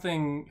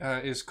 Something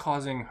is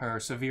causing her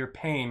severe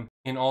pain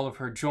in all of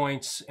her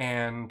joints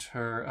and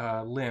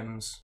her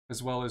limbs,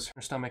 as well as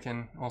her stomach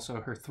and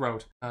also her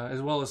throat,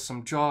 as well as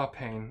some jaw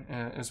pain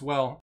as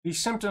well. These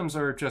symptoms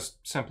are just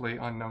simply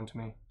unknown to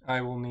me.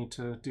 I will need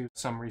to do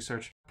some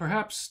research.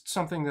 Perhaps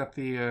something that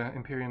the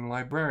empyrean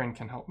librarian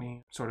can help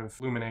me sort of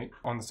illuminate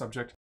on the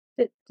subject.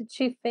 Did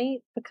she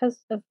faint because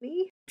of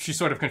me? She's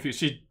sort of confused.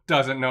 She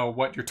doesn't know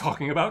what you're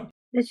talking about.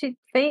 Did she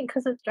faint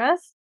because of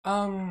stress?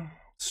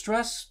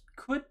 Stress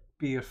could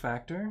be a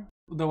factor,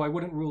 though I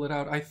wouldn't rule it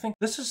out. I think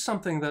this is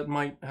something that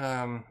might,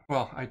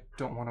 well, I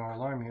don't want to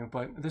alarm you,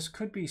 but this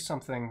could be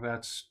something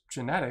that's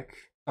genetic,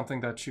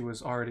 something that she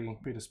was already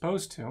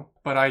predisposed to,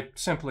 but I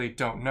simply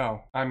don't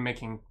know. I'm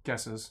making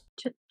guesses.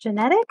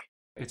 Genetic?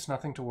 It's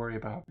nothing to worry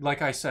about.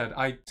 Like I said,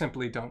 I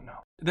simply don't know.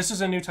 This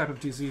is a new type of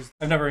disease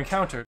I've never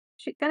encountered.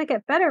 She's gonna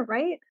get better,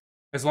 right?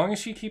 As long as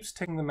she keeps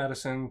taking the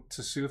medicine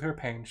to soothe her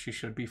pain, she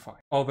should be fine.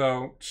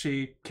 Although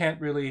she can't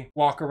really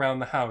walk around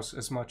the house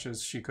as much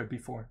as she could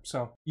before.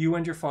 So you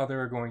and your father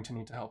are going to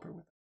need to help her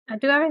with it. I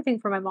do everything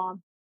for my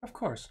mom. Of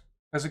course.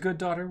 As a good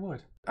daughter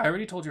would. I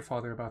already told your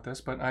father about this,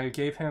 but I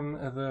gave him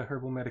the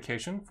herbal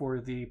medication for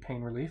the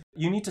pain relief.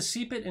 You need to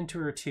seep it into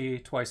her tea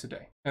twice a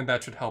day, and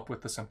that should help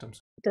with the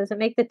symptoms. Does it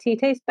make the tea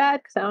taste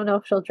bad? Because I don't know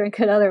if she'll drink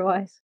it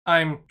otherwise.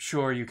 I'm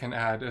sure you can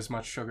add as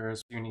much sugar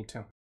as you need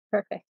to.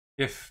 Perfect.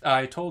 If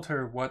I told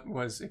her what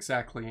was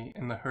exactly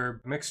in the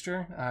herb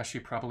mixture, she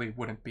probably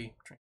wouldn't be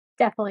drinking.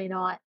 Definitely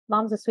not.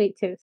 Mom's a sweet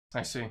tooth.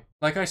 I see.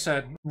 Like I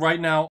said,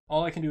 right now,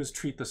 all I can do is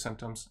treat the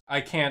symptoms.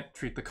 I can't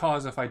treat the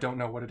cause if I don't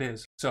know what it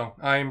is. So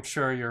I'm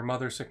sure your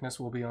mother's sickness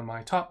will be on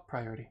my top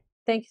priority.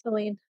 Thanks,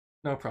 Celine.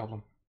 No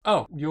problem.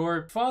 Oh,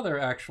 your father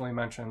actually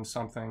mentioned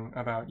something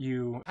about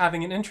you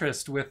having an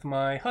interest with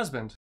my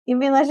husband. You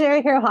mean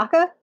legendary hero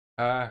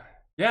Haka?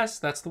 Yes,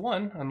 that's the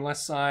one,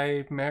 unless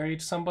I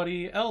married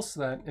somebody else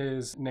that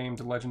is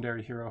named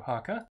legendary hero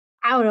Haka.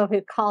 I don't know if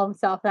he'd call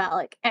himself that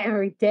like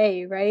every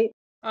day, right?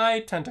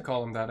 I tend to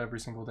call him that every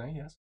single day,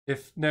 yes.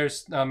 If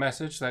there's a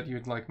message that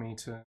you'd like me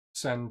to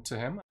send to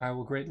him, I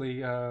will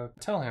greatly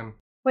tell him.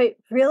 Wait,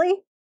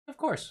 really? Of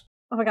course.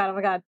 Oh my god, oh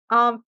my god.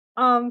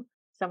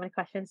 So many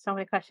questions, so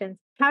many questions.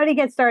 How did he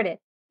get started?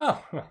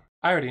 Oh, well,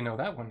 I already know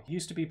that one. He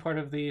used to be part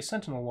of the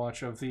Sentinel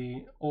Watch of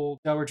the old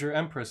Dowager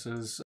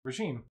Empress's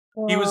regime.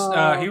 Whoa.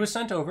 He was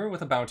sent over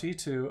with a bounty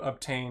to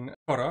obtain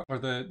Kora, or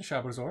the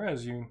Shabazor,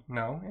 as you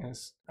know,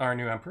 is our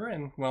new emperor,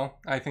 and, well,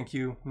 I think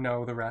you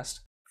know the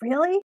rest.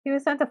 Really? He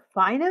was sent to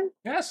find him?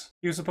 Yes,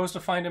 he was supposed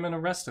to find him and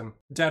arrest him,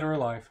 dead or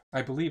alive.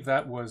 I believe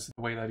that was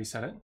the way that he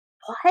said it.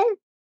 What?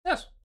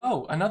 Yes.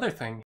 Oh, another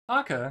thing.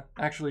 Haka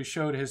actually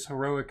showed his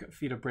heroic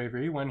feat of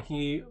bravery when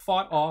he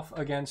fought off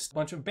against a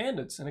bunch of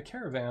bandits in a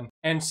caravan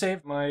and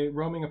saved my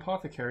roaming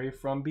apothecary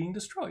from being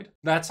destroyed.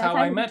 That's how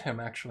I met him,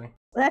 actually.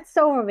 That's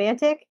so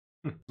romantic.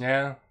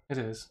 Yeah, it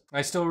is.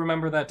 I still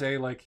remember that day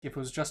like if it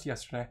was just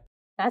yesterday.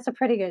 That's a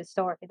pretty good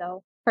story,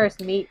 though.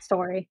 First meet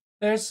story.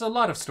 There's a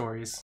lot of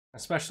stories,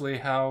 especially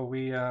how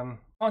we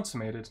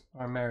consummated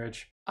our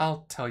marriage.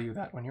 I'll tell you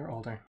that when you're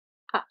older.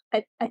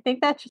 I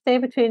think that should stay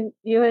between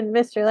you and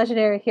Mr.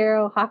 Legendary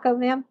Hero Haka,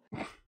 ma'am.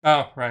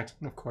 Oh, right,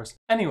 of course.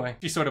 Anyway,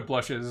 she sort of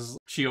blushes.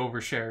 She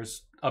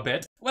overshares a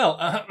bit. Well,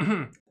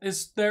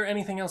 is there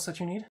anything else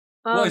that you need?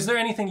 Well, is there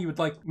anything you would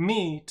like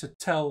me to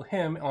tell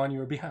him on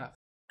your behalf?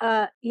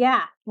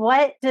 Yeah.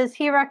 What does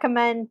he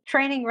recommend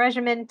training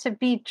regimen to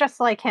be just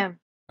like him?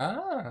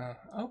 Ah,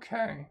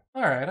 okay.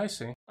 All right, I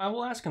see. I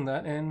will ask him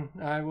that, and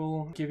I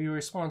will give you a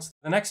response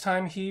the next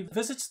time he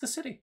visits the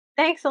city.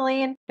 Thanks,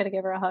 Celine. Gonna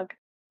give her a hug.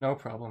 No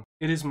problem.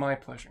 It is my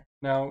pleasure.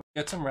 Now,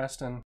 get some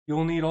rest, and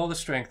you'll need all the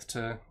strength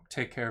to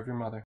take care of your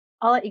mother.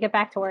 I'll let you get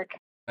back to work.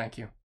 Thank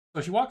you.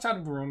 So she walks out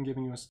of the room,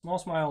 giving you a small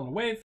smile and a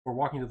wave before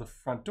walking to the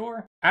front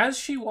door. As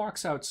she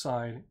walks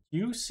outside,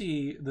 you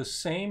see the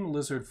same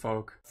lizard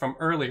folk from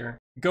earlier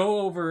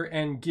go over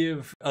and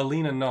give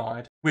Aline a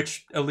nod,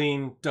 which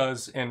Aline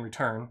does in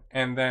return,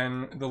 and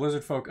then the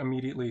lizard folk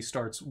immediately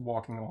starts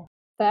walking off.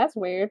 That's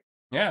weird.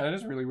 Yeah, that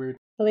is really weird.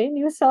 Celine,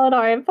 you selling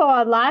our info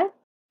online?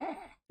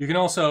 You can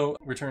also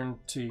return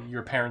to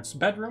your parents'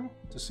 bedroom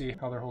to see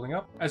how they're holding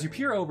up. As you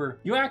peer over,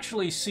 you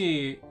actually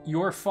see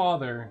your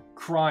father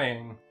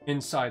crying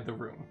inside the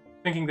room,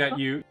 thinking that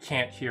you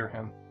can't hear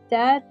him.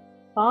 Dad?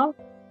 Mom?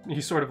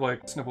 He sort of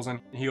like sniffles in.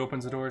 He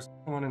opens the doors.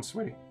 Come on in,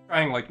 sweetie.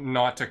 Trying like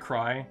not to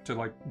cry, to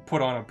like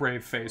put on a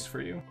brave face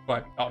for you.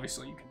 But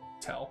obviously you can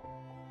tell.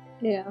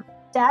 Yeah.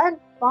 Dad?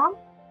 Mom?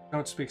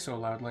 Don't speak so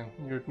loudly.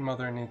 Your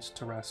mother needs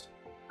to rest.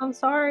 I'm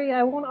sorry.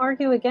 I won't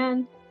argue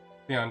again.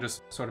 Theon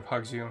just sort of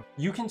hugs you.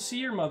 You can see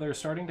your mother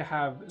starting to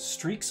have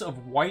streaks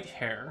of white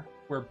hair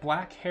where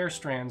black hair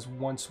strands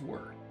once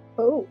were.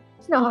 Oh,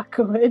 it's not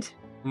good.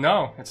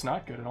 No, it's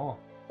not good at all.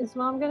 Is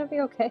Mom gonna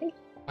be okay?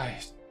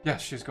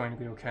 Yes, she's going to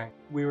be okay.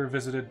 We were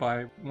visited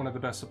by one of the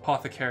best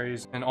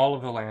apothecaries in all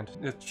of the land.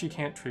 If she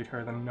can't treat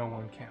her, then no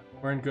one can.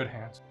 We're in good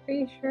hands. Are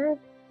you sure?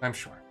 I'm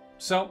sure.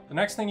 So, the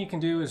next thing you can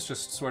do is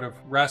just sort of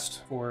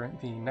rest for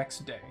the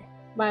next day.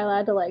 Am I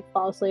allowed to, like,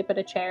 fall asleep in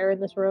a chair in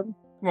this room?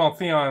 Well,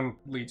 Theon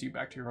leads you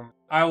back to your room.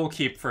 I will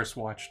keep first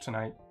watch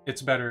tonight.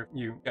 It's better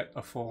you get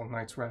a full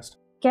night's rest.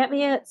 Get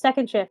me a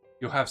second shift.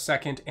 You'll have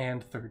second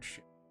and third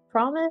shift.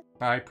 Promise?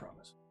 I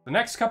promise. The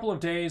next couple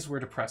of days were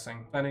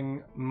depressing,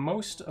 spending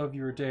most of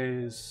your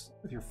days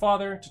with your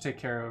father to take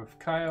care of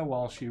Kaya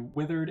while she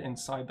withered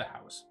inside the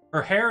house.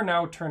 Her hair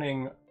now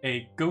turning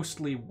a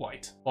ghostly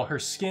white, while her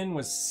skin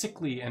was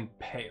sickly and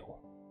pale.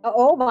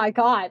 Oh my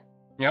god.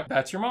 Yep,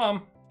 that's your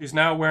mom. She's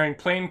now wearing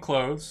plain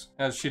clothes,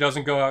 as she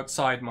doesn't go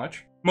outside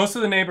much. Most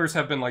of the neighbors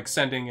have been like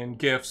sending in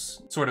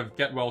gifts, sort of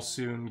get well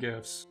soon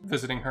gifts,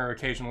 visiting her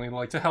occasionally,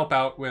 like to help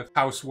out with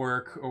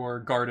housework or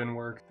garden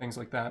work, things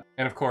like that.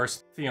 And of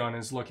course, Theon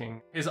is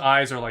looking. His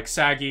eyes are like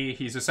saggy.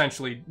 He's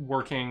essentially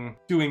working,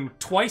 doing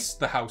twice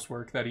the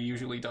housework that he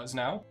usually does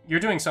now.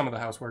 You're doing some of the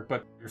housework,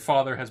 but your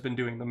father has been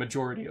doing the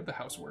majority of the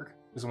housework.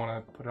 doesn't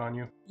want to put it on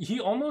you. He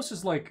almost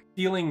is like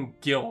feeling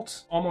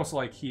guilt, almost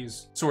like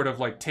he's sort of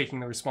like taking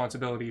the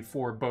responsibility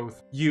for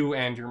both you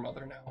and your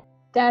mother now.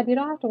 Dad, you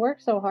don't have to work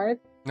so hard.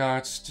 No,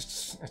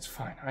 it's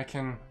fine.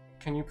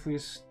 Can you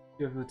please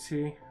give the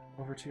tea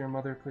over to your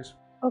mother, please?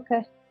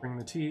 Okay. Bring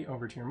the tea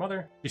over to your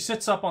mother. She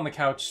sits up on the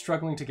couch,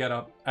 struggling to get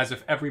up, as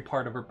if every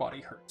part of her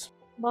body hurts.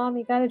 Mom,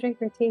 you gotta drink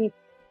your tea.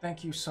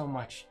 Thank you so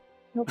much.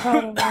 No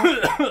problem,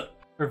 Mom.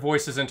 Her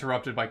voice is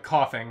interrupted by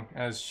coughing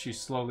as she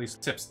slowly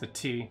sips the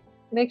tea.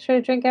 Make sure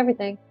to drink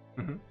everything.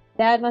 Mm-hmm.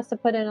 Dad must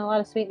have put in a lot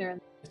of sweetener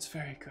in. It's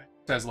very good.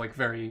 Says like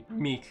very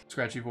meek,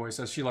 scratchy voice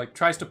as she like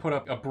tries to put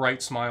up a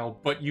bright smile,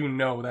 but you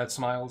know that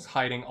smile is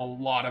hiding a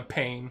lot of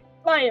pain.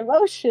 My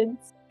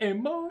emotions.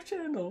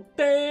 Emotional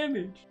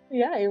damage.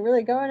 Yeah, you're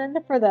really going in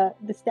for the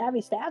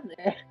stabby stab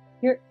there.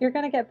 You're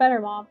gonna get better,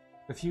 Mom.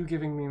 With you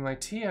giving me my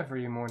tea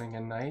every morning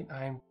and night,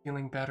 I'm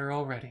feeling better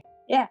already.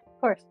 Yeah,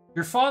 of course.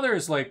 Your father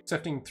is like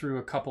sifting through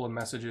a couple of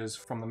messages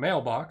from the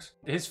mailbox.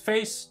 His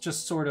face,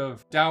 just sort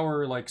of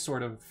dour, like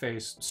sort of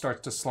face,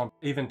 starts to slump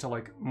even to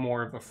like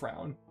more of a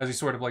frown as he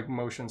sort of like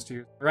motions to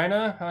you.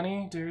 Rayna,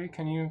 honey, dearie,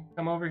 can you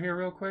come over here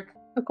real quick?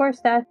 Of course,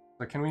 Dad.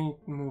 Like, can we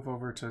move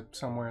over to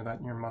somewhere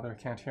that your mother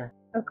can't hear?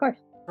 Of course.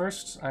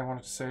 First, I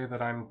wanted to say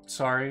that I'm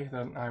sorry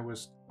that I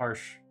was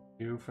harsh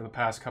to you for the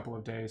past couple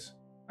of days.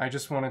 I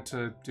just wanted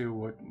to do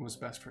what was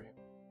best for you.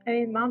 I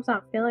mean, Mom's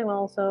not feeling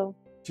well, so...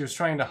 She was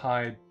trying to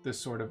hide this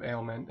sort of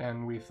ailment,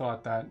 and we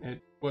thought that it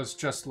was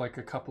just like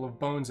a couple of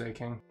bones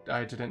aching.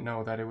 I didn't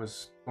know that it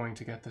was going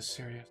to get this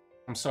serious.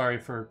 I'm sorry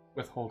for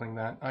withholding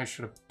that. I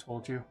should have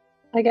told you.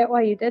 I get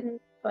why you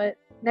didn't, but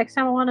next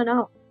time I want to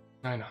know.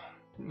 I know.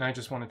 I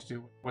just wanted to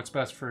do what's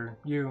best for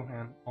you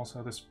and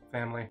also this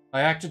family.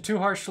 I acted too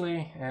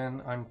harshly,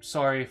 and I'm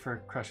sorry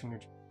for crushing your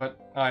dreams,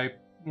 but I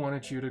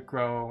wanted you to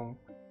grow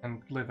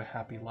and live a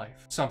happy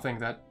life. Something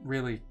that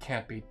really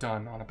can't be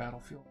done on a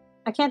battlefield.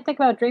 I can't think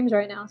about dreams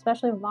right now,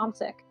 especially with Mom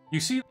sick. You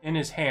see in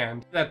his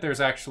hand that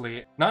there's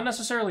actually not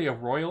necessarily a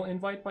royal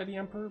invite by the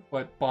Emperor,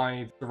 but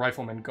by the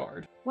Rifleman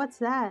Guard. What's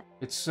that?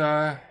 It's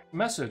a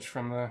message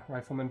from the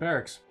Rifleman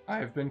Barracks. I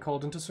have been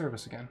called into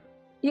service again.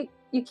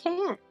 You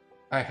can't.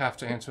 I have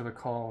to answer the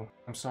call.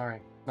 I'm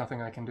sorry.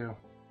 Nothing I can do.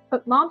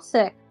 But Mom's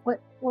sick.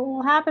 What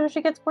will happen if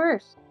she gets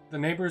worse? The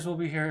neighbors will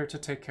be here to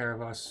take care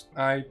of us.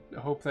 I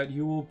hope that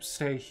you will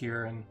stay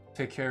here and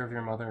take care of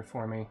your mother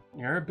for me.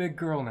 You're a big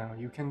girl now.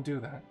 You can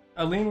do that.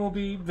 Aline will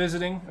be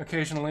visiting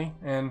occasionally,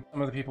 and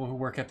some of the people who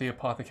work at the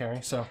apothecary.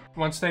 So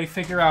once they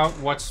figure out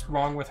what's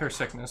wrong with her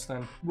sickness,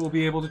 then we'll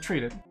be able to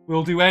treat it.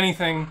 We'll do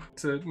anything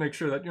to make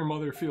sure that your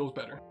mother feels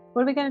better.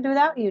 What are we going to do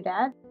without you,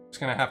 Dad? It's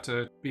gonna have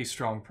to be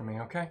strong for me,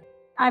 okay?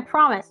 I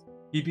promise.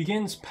 He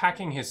begins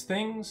packing his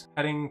things,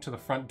 heading to the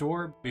front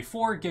door,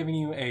 before giving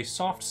you a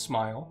soft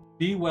smile.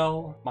 Be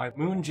well, my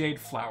moon jade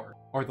flower,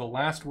 are the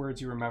last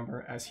words you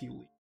remember as he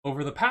leaves.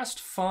 Over the past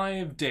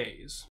 5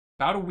 days,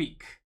 about a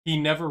week, he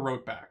never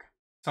wrote back.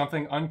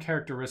 Something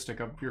uncharacteristic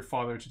of your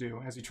father to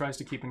do, as he tries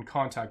to keep in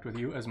contact with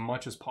you as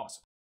much as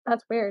possible.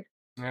 That's weird.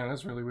 Yeah,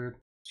 that's really weird.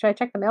 Should I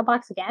check the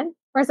mailbox again?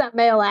 Where's that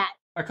mail at?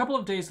 A couple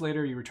of days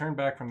later, you return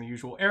back from the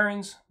usual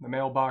errands. The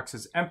mailbox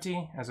is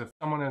empty, as if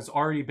someone has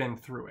already been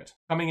through it.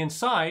 Coming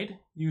inside,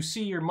 you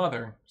see your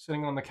mother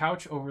sitting on the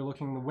couch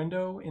overlooking the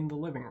window in the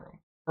living room.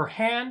 Her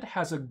hand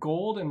has a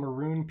gold and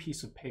maroon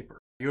piece of paper.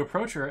 You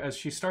approach her as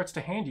she starts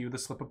to hand you the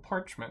slip of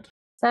parchment.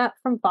 Is that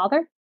from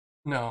Father?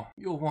 No,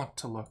 you'll want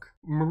to look.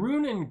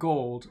 Maroon and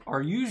gold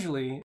are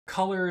usually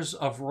colors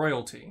of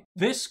royalty.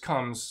 This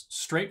comes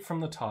straight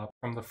from the top,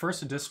 from the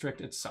first district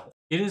itself.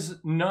 It is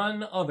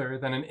none other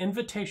than an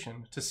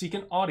invitation to seek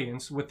an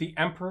audience with the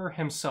Emperor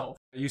himself.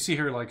 You see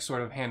her like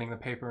sort of handing the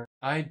paper.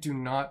 I do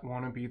not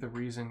want to be the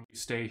reason you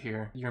stay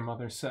here, your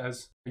mother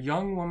says. A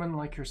young woman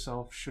like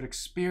yourself should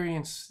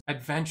experience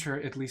adventure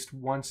at least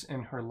once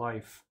in her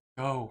life.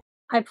 Go.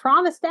 I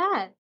promise,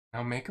 Dad.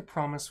 Now make a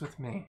promise with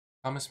me.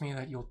 Promise me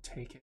that you'll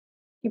take it.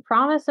 You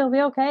promise it'll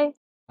be okay?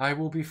 I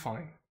will be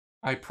fine.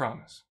 I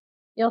promise.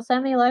 You'll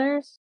send me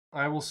letters?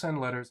 I will send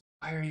letters.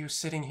 Why are you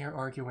sitting here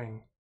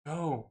arguing?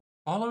 Go.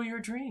 Follow your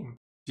dream.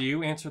 Do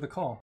you answer the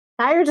call?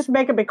 Now you're just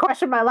making me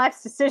question my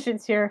life's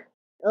decisions here.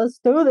 Let's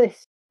do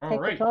this. Take All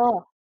right. the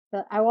call.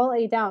 But I won't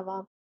let you down,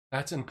 Mom.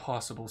 That's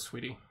impossible,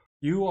 sweetie.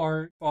 You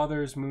are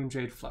Father's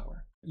moonjade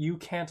flower. You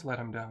can't let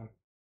him down.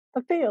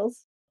 The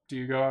feels. Do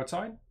you go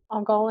outside?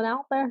 I'm going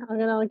out there. I'm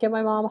gonna give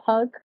my mom a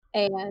hug.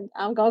 And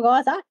I'm gonna go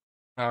outside.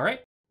 All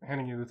right.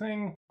 Handing you the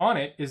thing. On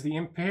it is the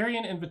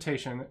empyrean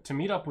invitation to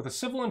meet up with a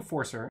civil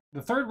enforcer,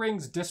 the Third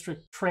Ring's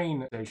district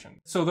train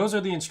station. So those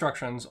are the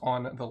instructions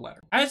on the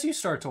letter. As you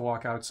start to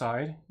walk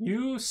outside,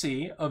 you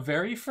see a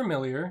very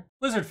familiar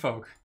lizard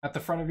folk at the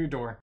front of your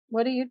door.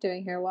 What are you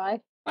doing here? Why?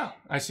 Well,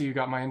 I see you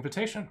got my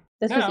invitation.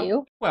 This was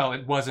you? Well,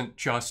 it wasn't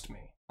just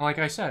me. Like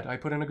I said, I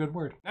put in a good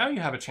word. Now you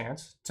have a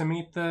chance to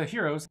meet the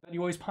heroes that you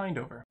always pined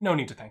over. No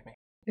need to thank me.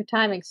 Your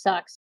timing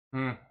sucks.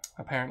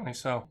 Apparently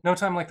so. No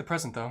time like the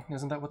present, though.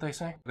 Isn't that what they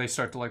say? They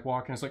start to, like,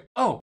 walk, and it's like,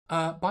 oh,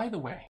 by the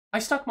way, I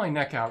stuck my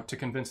neck out to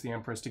convince the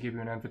Empress to give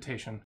you an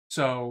invitation.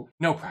 So,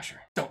 no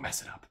pressure. Don't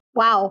mess it up.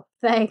 Wow,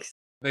 thanks.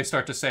 they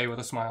start to say with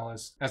a smile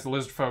as the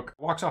lizard folk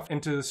walks off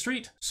into the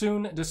street,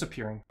 soon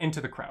disappearing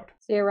into the crowd.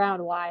 See you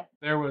around, why?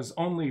 There was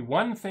only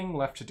one thing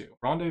left to do.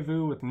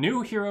 Rendezvous with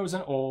new heroes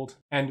and old,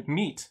 and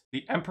meet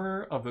the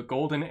Emperor of the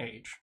Golden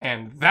Age.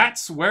 And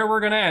that's where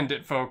we're gonna end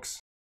it,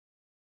 folks.